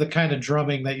 this is the kind of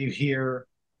drumming that you hear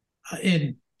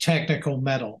in technical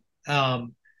metal. A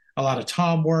lot of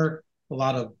tom work, a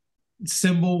lot of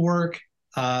cymbal work,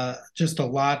 just a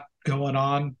lot going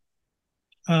on.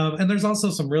 And there's also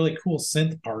some really cool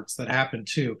synth parts that happen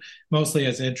too, mostly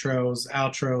as intros,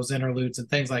 outros, interludes, and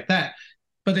things like that.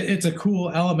 But it's a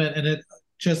cool element, and it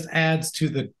just adds to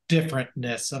the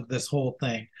differentness of this whole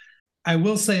thing. I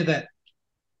will say that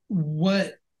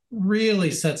what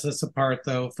really sets this apart,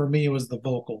 though, for me was the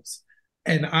vocals.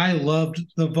 And I loved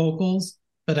the vocals,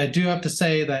 but I do have to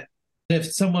say that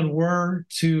if someone were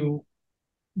to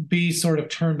be sort of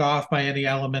turned off by any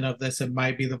element of this, it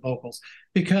might be the vocals,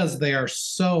 because they are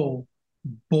so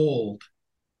bold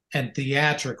and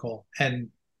theatrical and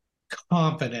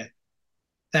confident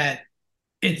that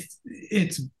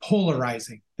it's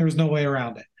polarizing. There's no way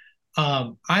around it.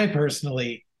 I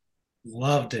personally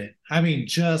loved it. I mean,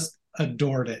 just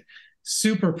adored it.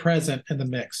 Super present in the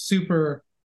mix, super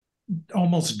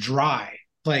almost dry,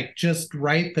 like just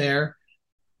right there.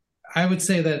 I would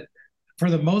say that for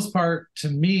the most part, to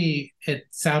me, it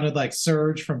sounded like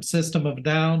Surge from System of a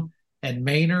Down and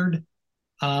Maynard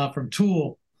from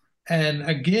Tool. And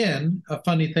again, a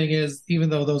funny thing is, even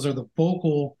though those are the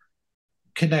vocal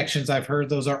connections I've heard,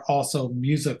 those are also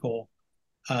musical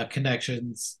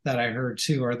connections that I heard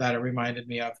too, or that it reminded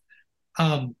me of.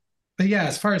 But yeah,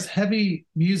 as far as heavy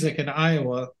music in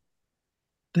Iowa,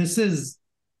 this is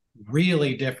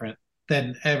really different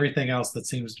than everything else that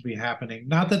seems to be happening.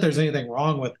 Not that there's anything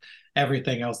wrong with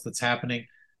everything else that's happening,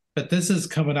 but this is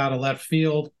coming out of left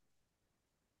field.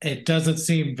 It doesn't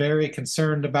seem very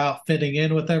concerned about fitting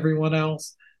in with everyone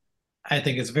else. I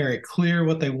think it's very clear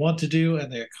what they want to do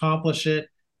and they accomplish it.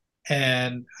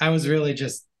 And I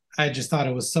just thought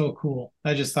it was so cool.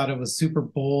 I just thought it was super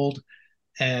bold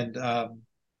and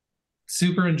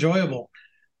super enjoyable.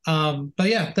 But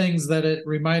yeah, things that it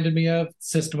reminded me of,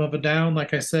 System of a Down,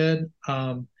 like I said,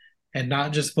 and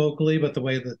not just vocally, but the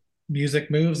way the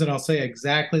music moves. And I'll say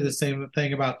exactly the same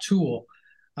thing about Tool.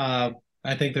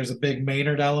 I think there's a big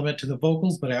Maynard element to the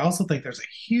vocals, but I also think there's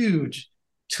a huge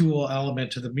Tool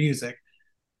element to the music.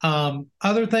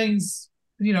 Other things,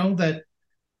 that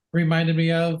reminded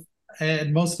me of,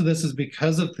 and most of this is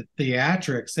because of the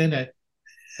theatrics in it,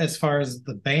 as far as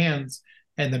the bands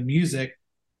and the music.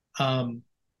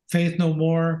 Faith No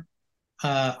More,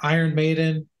 Iron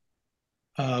Maiden,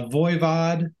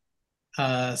 Voivod,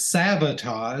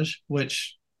 Sabotage,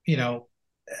 which,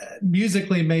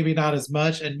 musically maybe not as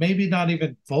much, and maybe not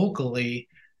even vocally,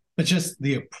 but just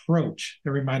the approach. It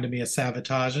reminded me of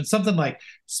Sabotage, and something like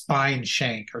Spine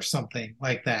Shank or something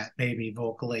like that, maybe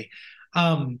vocally.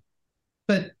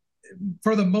 But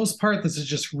for the most part, this is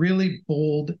just really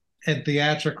bold and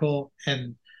theatrical,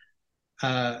 and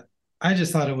I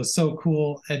just thought it was so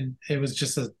cool, and it was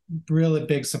just a really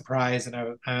big surprise. And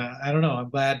I don't know, I'm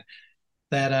glad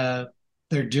that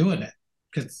they're doing it,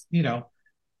 because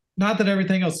not that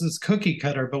everything else is cookie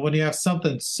cutter, but when you have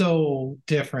something so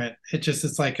different,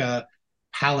 it's like a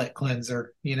palate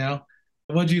cleanser.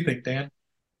 What do you think, Dan?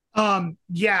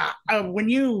 Yeah, when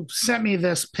you sent me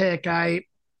this pick, I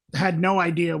had no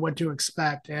idea what to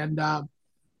expect, and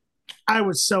I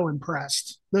was so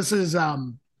impressed. This is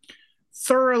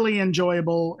thoroughly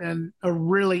enjoyable and a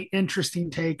really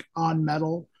interesting take on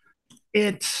metal.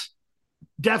 It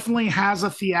definitely has a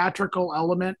theatrical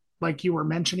element, like you were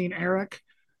mentioning, Erik,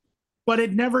 but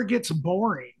it never gets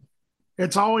boring.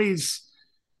 It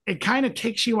kind of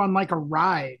takes you on like a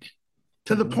ride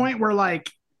to the point where, like,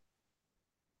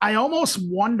 I almost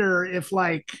wonder if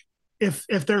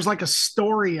there's like a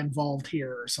story involved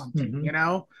here or something,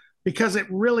 because it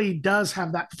really does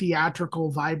have that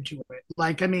theatrical vibe to it.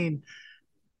 Like, I mean,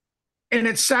 and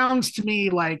it sounds to me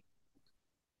like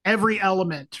every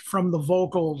element, from the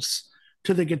vocals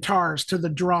to the guitars to the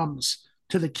drums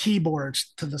to the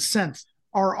keyboards to the synth,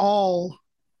 are all,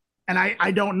 and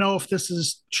I don't know if this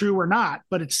is true or not,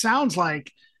 but it sounds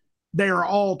like they are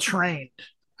all trained.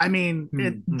 I mean,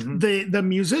 the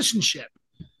musicianship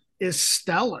is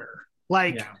stellar.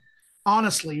 Like,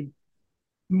 honestly,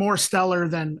 more stellar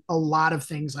than a lot of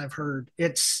things I've heard.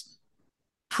 It's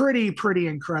pretty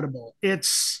incredible.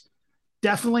 It's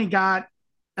definitely got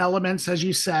elements, as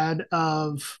you said,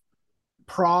 of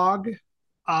prog.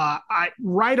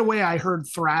 Right away I heard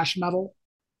thrash metal.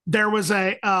 There was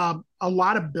a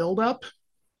lot of buildup,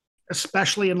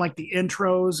 especially in like the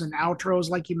intros and outros,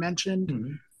 like you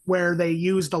mentioned, where they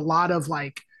used a lot of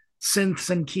like synths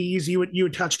and keys. You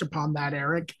had touched upon that,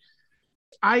 Erik.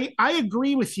 I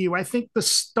agree with you. I think the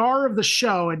star of the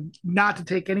show, and not to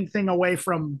take anything away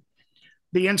from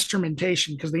the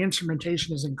instrumentation, because the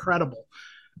instrumentation is incredible.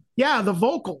 Yeah, the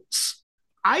vocals.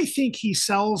 I think he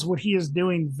sells what he is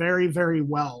doing very, very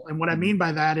well. And what I mean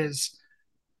by that is,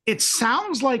 it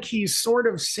sounds like he's sort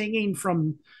of singing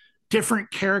from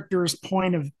different characters'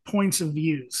 points of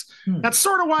views. That's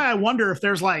sort of why I wonder if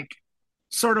there's like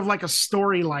sort of like a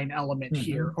storyline element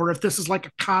here, or if this is like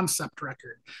a concept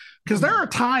record. Because there are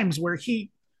times where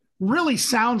he really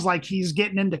sounds like he's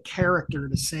getting into character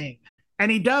to sing.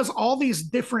 And he does all these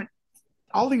different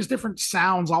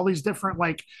sounds, all these different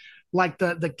like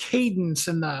the cadence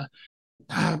and the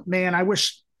man, I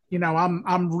wish,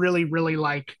 I'm really, really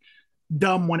like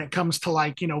dumb when it comes to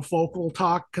like, vocal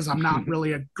talk, because I'm not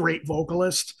really a great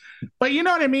vocalist. But you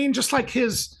know what I mean? Just like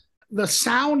the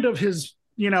sound of his,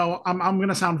 I'm going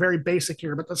to sound very basic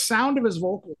here, but the sound of his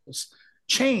vocals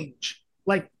change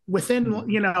like within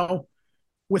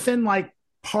like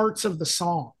parts of the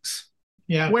songs.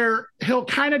 Yeah. Where he'll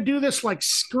kind of do this like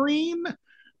scream,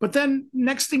 but then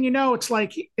next thing you know, it's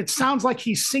like, it sounds like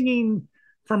he's singing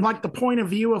from like the point of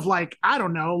view of like, I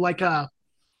don't know, like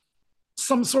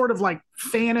some sort of like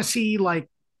fantasy, like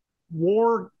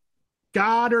war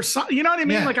god or something. You know what I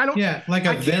mean? Yeah, like I don't. Yeah, like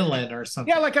a villain or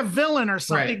something. Yeah, like a villain or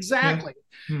something. Right. Exactly.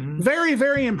 Yeah. Mm-hmm. Very,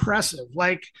 very impressive.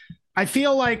 Like I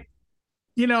feel like,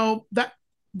 you know, that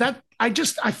I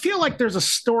feel like there's a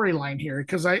storyline here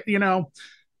because I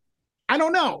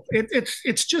don't know.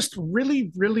 It's just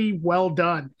really, really well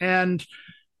done. And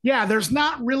yeah, there's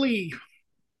not really,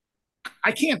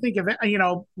 I can't think of it,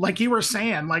 like you were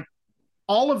saying, like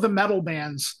all of the metal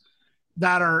bands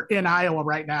that are in Iowa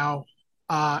right now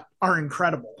are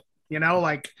incredible,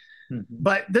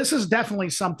 but this is definitely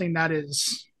something that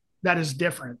is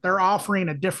different. They're offering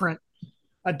a different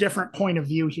point of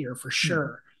view here for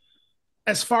sure.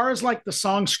 As far as like the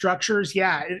song structures,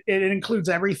 yeah, it includes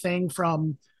everything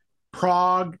from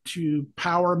prog to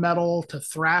power metal to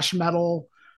thrash metal.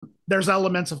 There's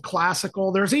elements of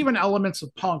classical. There's even elements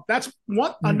of punk. That's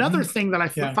another thing that I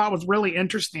thought was really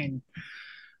interesting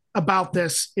about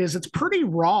this is it's pretty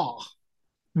raw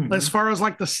as far as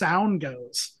like the sound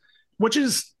goes,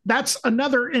 that's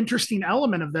another interesting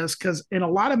element of this, because in a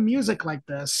lot of music like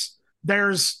this,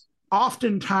 there's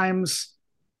oftentimes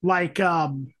like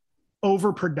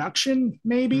overproduction,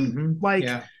 maybe.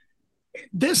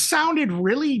 This sounded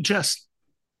really just,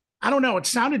 I don't know, it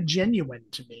sounded genuine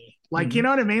to me. Like, you know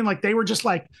what I mean? Like they were just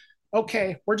like,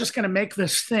 okay, we're just going to make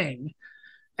this thing.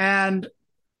 And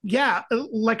yeah,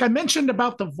 like I mentioned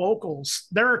about the vocals,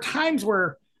 there are times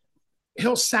where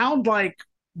he'll sound like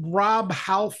Rob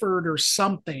Halford or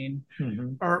something,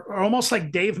 or almost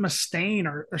like Dave Mustaine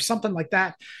or something like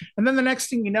that. And then the next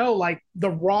thing you know, like the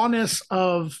rawness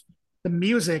of the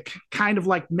music kind of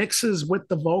like mixes with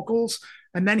the vocals.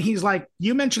 And then he's like,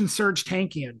 you mentioned Serj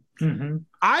Tankian.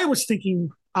 I was thinking,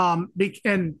 and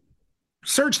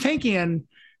Serj Tankian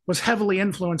was heavily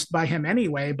influenced by him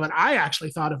anyway, but I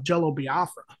actually thought of Jello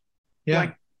Biafra. Yeah.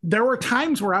 Like there were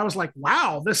times where I was like,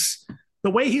 wow, the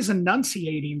way he's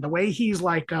enunciating, the way he's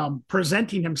like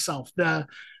presenting himself, the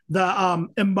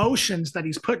emotions that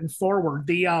he's putting forward,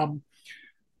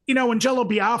 when Jello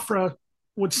Biafra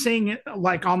would sing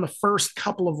like on the first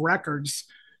couple of records,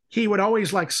 he would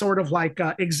always like sort of like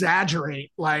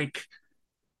exaggerate like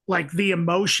the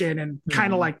emotion and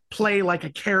kind of like play like a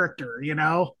character,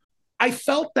 I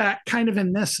felt that kind of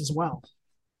in this as well.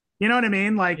 You know what I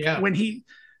mean? Like when he,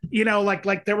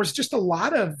 like there was just a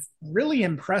lot of really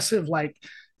impressive, like,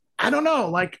 I don't know,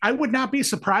 like I would not be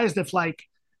surprised if like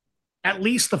at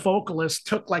least the vocalist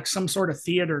took like some sort of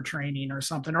theater training or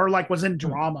something, or like was in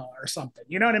drama or something.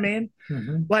 You know what I mean?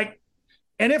 Like,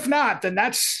 and if not, then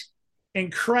that's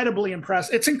incredibly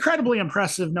impressive. It's incredibly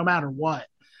impressive no matter what.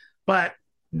 But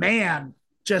man,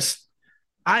 just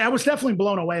I was definitely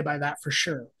blown away by that for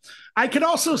sure. I could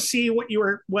also see what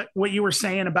you were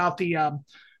saying about the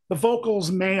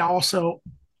vocals may also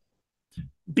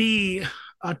be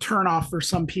a turnoff for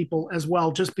some people as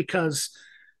well, just because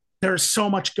there's so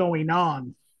much going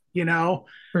on,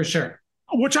 For sure.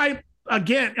 Which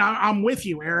I'm with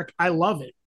you, Erik. I love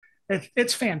it.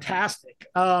 It's fantastic.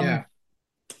 Yeah.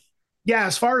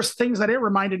 As far as things that it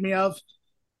reminded me of,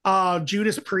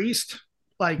 Judas Priest,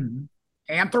 like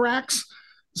Anthrax,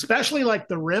 especially like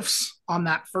the riffs on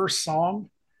that first song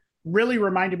really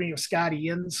reminded me of Scott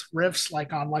Ian's riffs,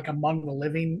 like on like Among the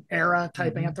Living era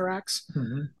type Anthrax.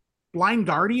 Blind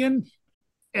Guardian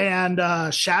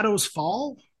and Shadows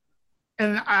Fall.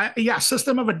 And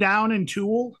System of a Down and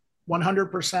Tool,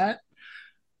 100%.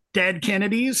 Dead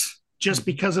Kennedys, just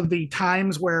because of the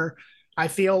times where I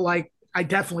feel like I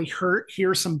definitely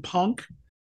hear some punk.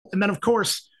 And then, of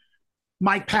course,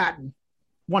 Mike Patton,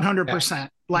 100%.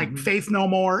 Like Faith No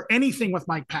More, anything with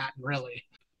Mike Patton, really.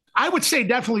 I would say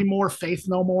definitely more Faith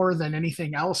No More than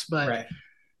anything else, but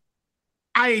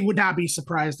I would not be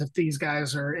surprised if these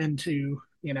guys are into,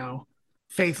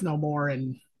 Faith No More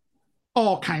and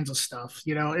all kinds of stuff.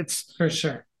 It's for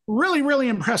sure really, really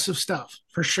impressive stuff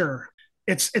for sure.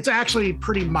 It's actually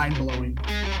pretty mind-blowing.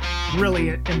 Really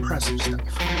impressive stuff.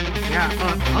 Yeah,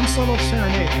 Unsettled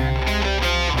Serenade, man.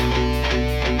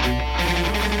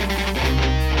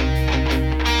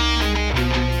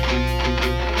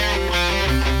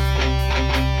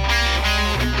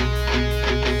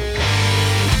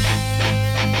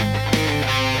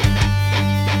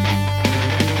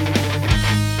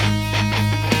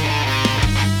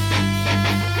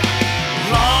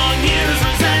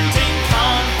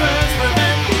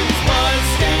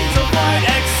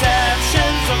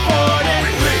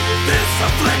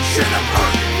 Affliction of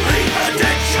earthly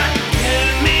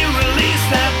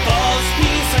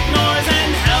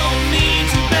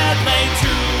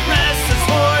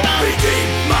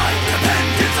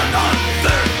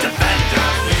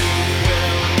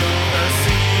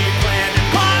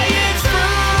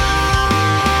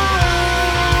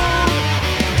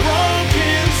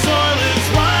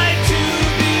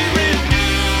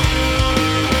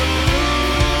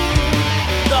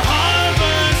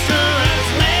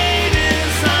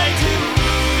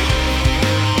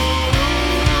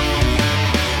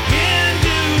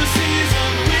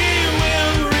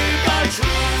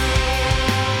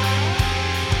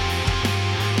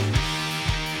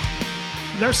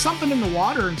there's something in the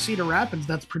water in Cedar Rapids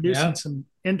that's producing some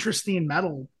interesting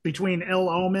metal between Ill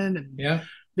Omen and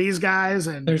these guys.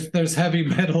 And there's heavy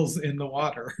metals in the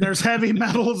water. There's heavy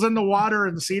metals in the water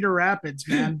in Cedar Rapids,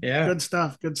 man. Yeah. Good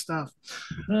stuff.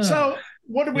 So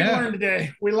what did we learn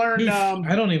today? We learned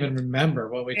I don't even remember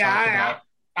what we talked about.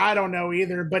 I don't know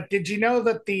either, but did you know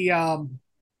that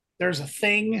there's a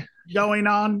thing going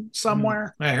on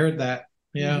somewhere? I heard that.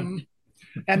 Yeah. Mm-hmm.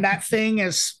 And that thing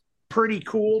is pretty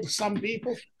cool to some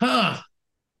people. Huh.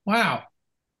 Wow.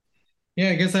 Yeah,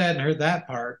 I guess I hadn't heard that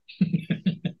part.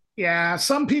 Yeah,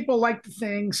 some people like the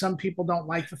thing, some people don't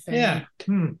like the thing. Yeah.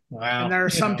 Wow. And there are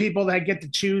some people that get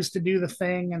to choose to do the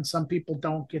thing, and some people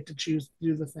don't get to choose to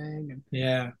do the thing. And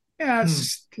yeah, it's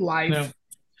just life. No.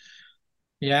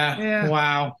 Yeah.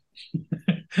 Wow.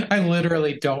 I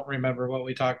literally don't remember what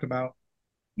we talked about.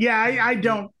 Yeah, I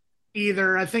don't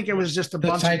either. I think it was just a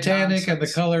bunch Titanic of Titanic and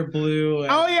the color blue.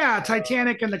 Oh yeah,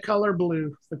 Titanic and the color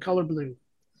blue. The color blue.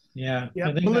 Yeah. Yeah.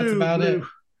 I think that's about it.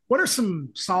 What are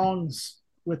some songs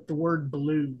with the word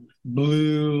blue?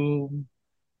 Blue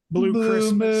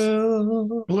Christmas.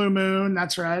 Moon. Blue Moon.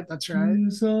 That's right.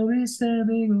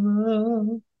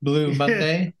 Blue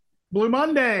Monday. Blue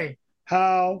Monday.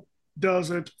 How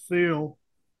does it feel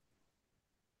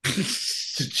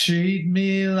to treat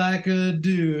me like a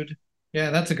dude? Yeah,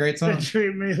 that's a great song. To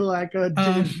treat me like a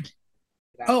dude.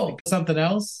 Something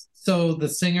else. So the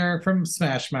singer from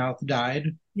Smash Mouth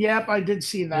died. Yep, I did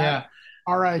see that. Yeah.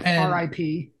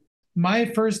 R.I.P. My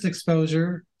first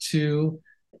exposure to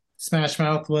Smash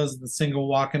Mouth was the single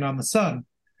Walking on the Sun.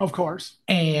 Of course.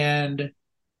 And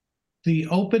the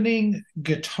opening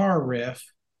guitar riff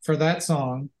for that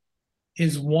song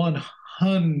is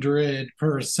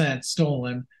 100%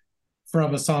 stolen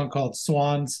from a song called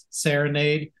Swan's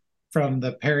Serenade from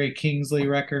the Perry Kingsley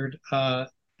record, The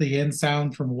End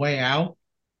Sound from Way Out.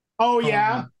 Oh,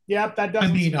 yeah. Yep, that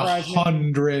doesn't surprise me.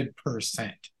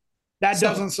 100%. That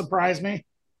doesn't surprise me.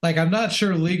 Like, I'm not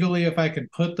sure legally if I can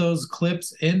put those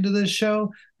clips into this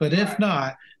show, but if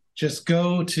not, just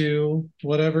go to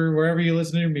wherever you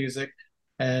listen to your music,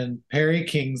 and Perry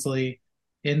Kingsley,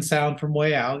 In Sound from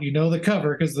Way Out. You know the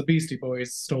cover because the Beastie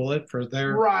Boys stole it for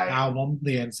their album,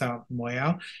 The In Sound from Way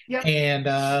Out. Yep.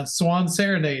 And Swan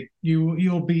Serenade.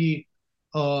 You'll be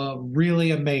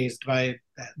really amazed by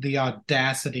the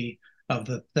audacity of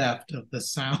the theft of the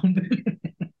sound.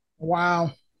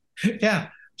 Wow. Yeah.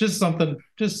 Just something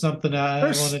I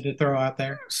wanted to throw out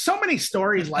there. So many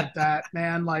stories like that,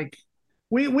 man. Like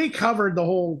we covered the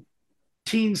whole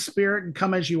Teen Spirit and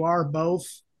Come As You Are both,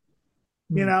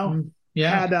 you know,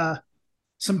 had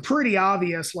some pretty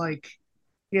obvious, like,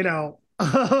 you know,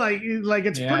 like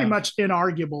it's pretty much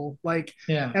inarguable. Like,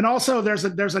 and also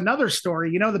there's another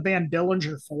story, you know, the band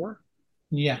Dillinger 4.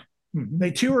 Yeah. Mm-hmm.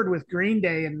 They toured with Green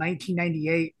Day in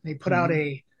 1998. They put out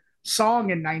a song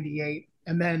in 98,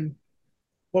 and then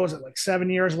what was it, like 7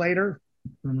 years later,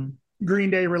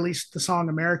 Green Day released the song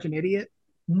American Idiot.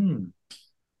 And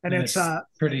it's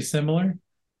pretty similar.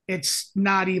 It's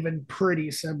not even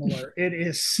pretty similar. It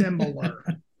is similar.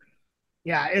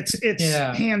 It's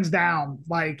hands down,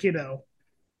 like, you know,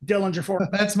 Dillinger 4.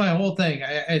 That's my whole thing.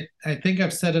 I think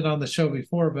I've said it on the show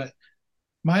before, but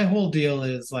my whole deal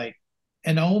is like,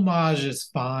 an homage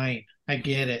is fine. I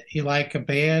get it. You like a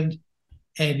band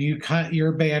and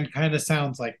your band kind of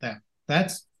sounds like them.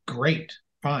 That's great.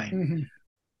 Fine. Mm-hmm.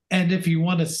 And if you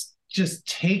want to just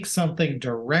take something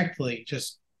directly,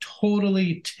 just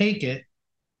totally take it,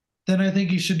 then I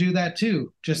think you should do that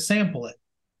too. Just sample it.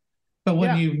 But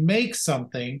when you make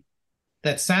something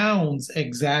that sounds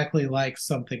exactly like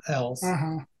something else,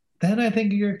 then I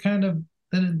think then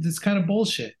it's kind of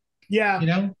bullshit. Yeah. You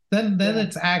know, then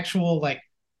it's actual, like,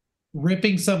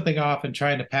 ripping something off and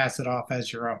trying to pass it off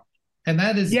as your own. And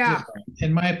that is different.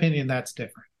 In my opinion, that's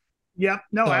different. Yep.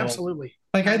 No, absolutely.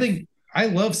 Like, I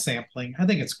love sampling. I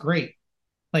think it's great.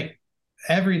 Like,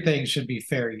 everything should be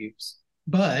fair use.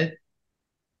 But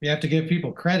you have to give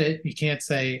people credit. You can't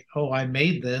say, oh, I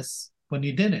made this when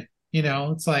you didn't. You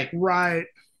know, it's like, right.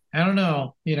 I don't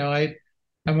know. You know,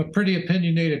 I'm a pretty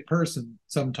opinionated person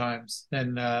sometimes.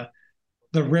 And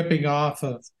the ripping off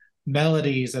of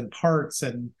melodies and parts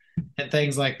and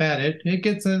things like that, it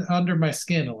gets under my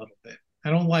skin a little bit.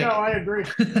 I don't like it. No, I agree.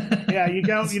 Yeah, you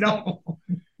don't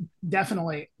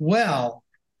definitely. Well,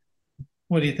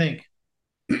 what do you think?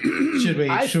 Should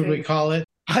we call it?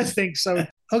 I think so.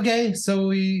 Okay, so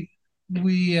we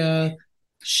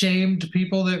shamed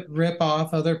people that rip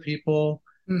off other people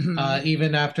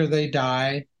even after they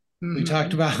die. We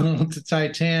talked about the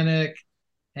Titanic.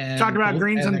 And talked about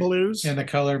greens and blues and the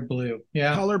color blue.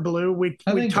 Yeah, color blue. We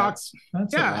talked.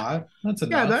 That's a lot. That's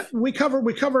enough. We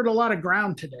covered a lot of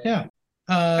ground today. Yeah,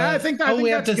 I think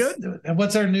that's good.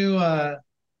 What's our new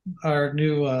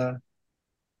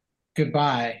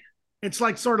goodbye? It's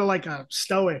like sort of like a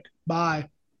stoic bye.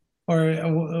 Or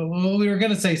well, we were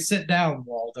gonna say sit down,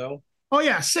 Waldo. Oh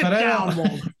yeah, sit down,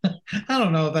 Waldo. I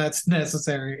don't know if that's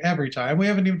necessary every time. We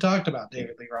haven't even talked about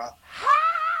David Lee Roth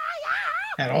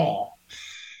at all.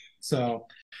 So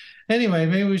anyway,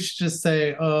 maybe we should just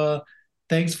say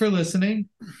thanks for listening,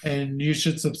 and you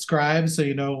should subscribe so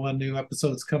you know when new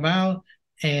episodes come out,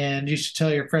 and you should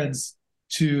tell your friends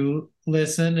to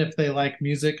listen if they like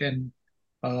music and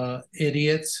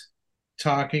idiots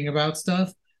talking about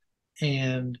stuff.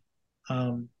 And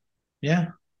yeah,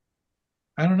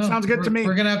 I don't know. Sounds good to me.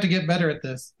 We're gonna have to get better at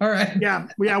this. All right. Yeah.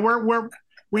 We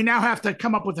now have to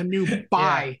come up with a new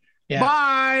bye. Yeah.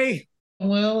 Bye.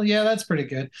 Well, yeah, that's pretty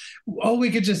good. Oh, we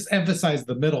could just emphasize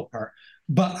the middle part.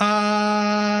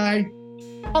 Bye.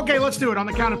 Okay, let's do it on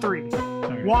the count of 3.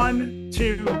 Right. 1,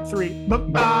 2, 3.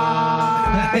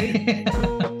 Bye.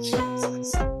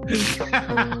 Jesus. All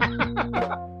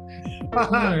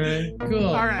right. Cool.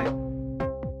 All right.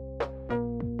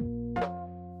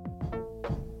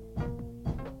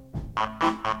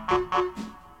 Thank you.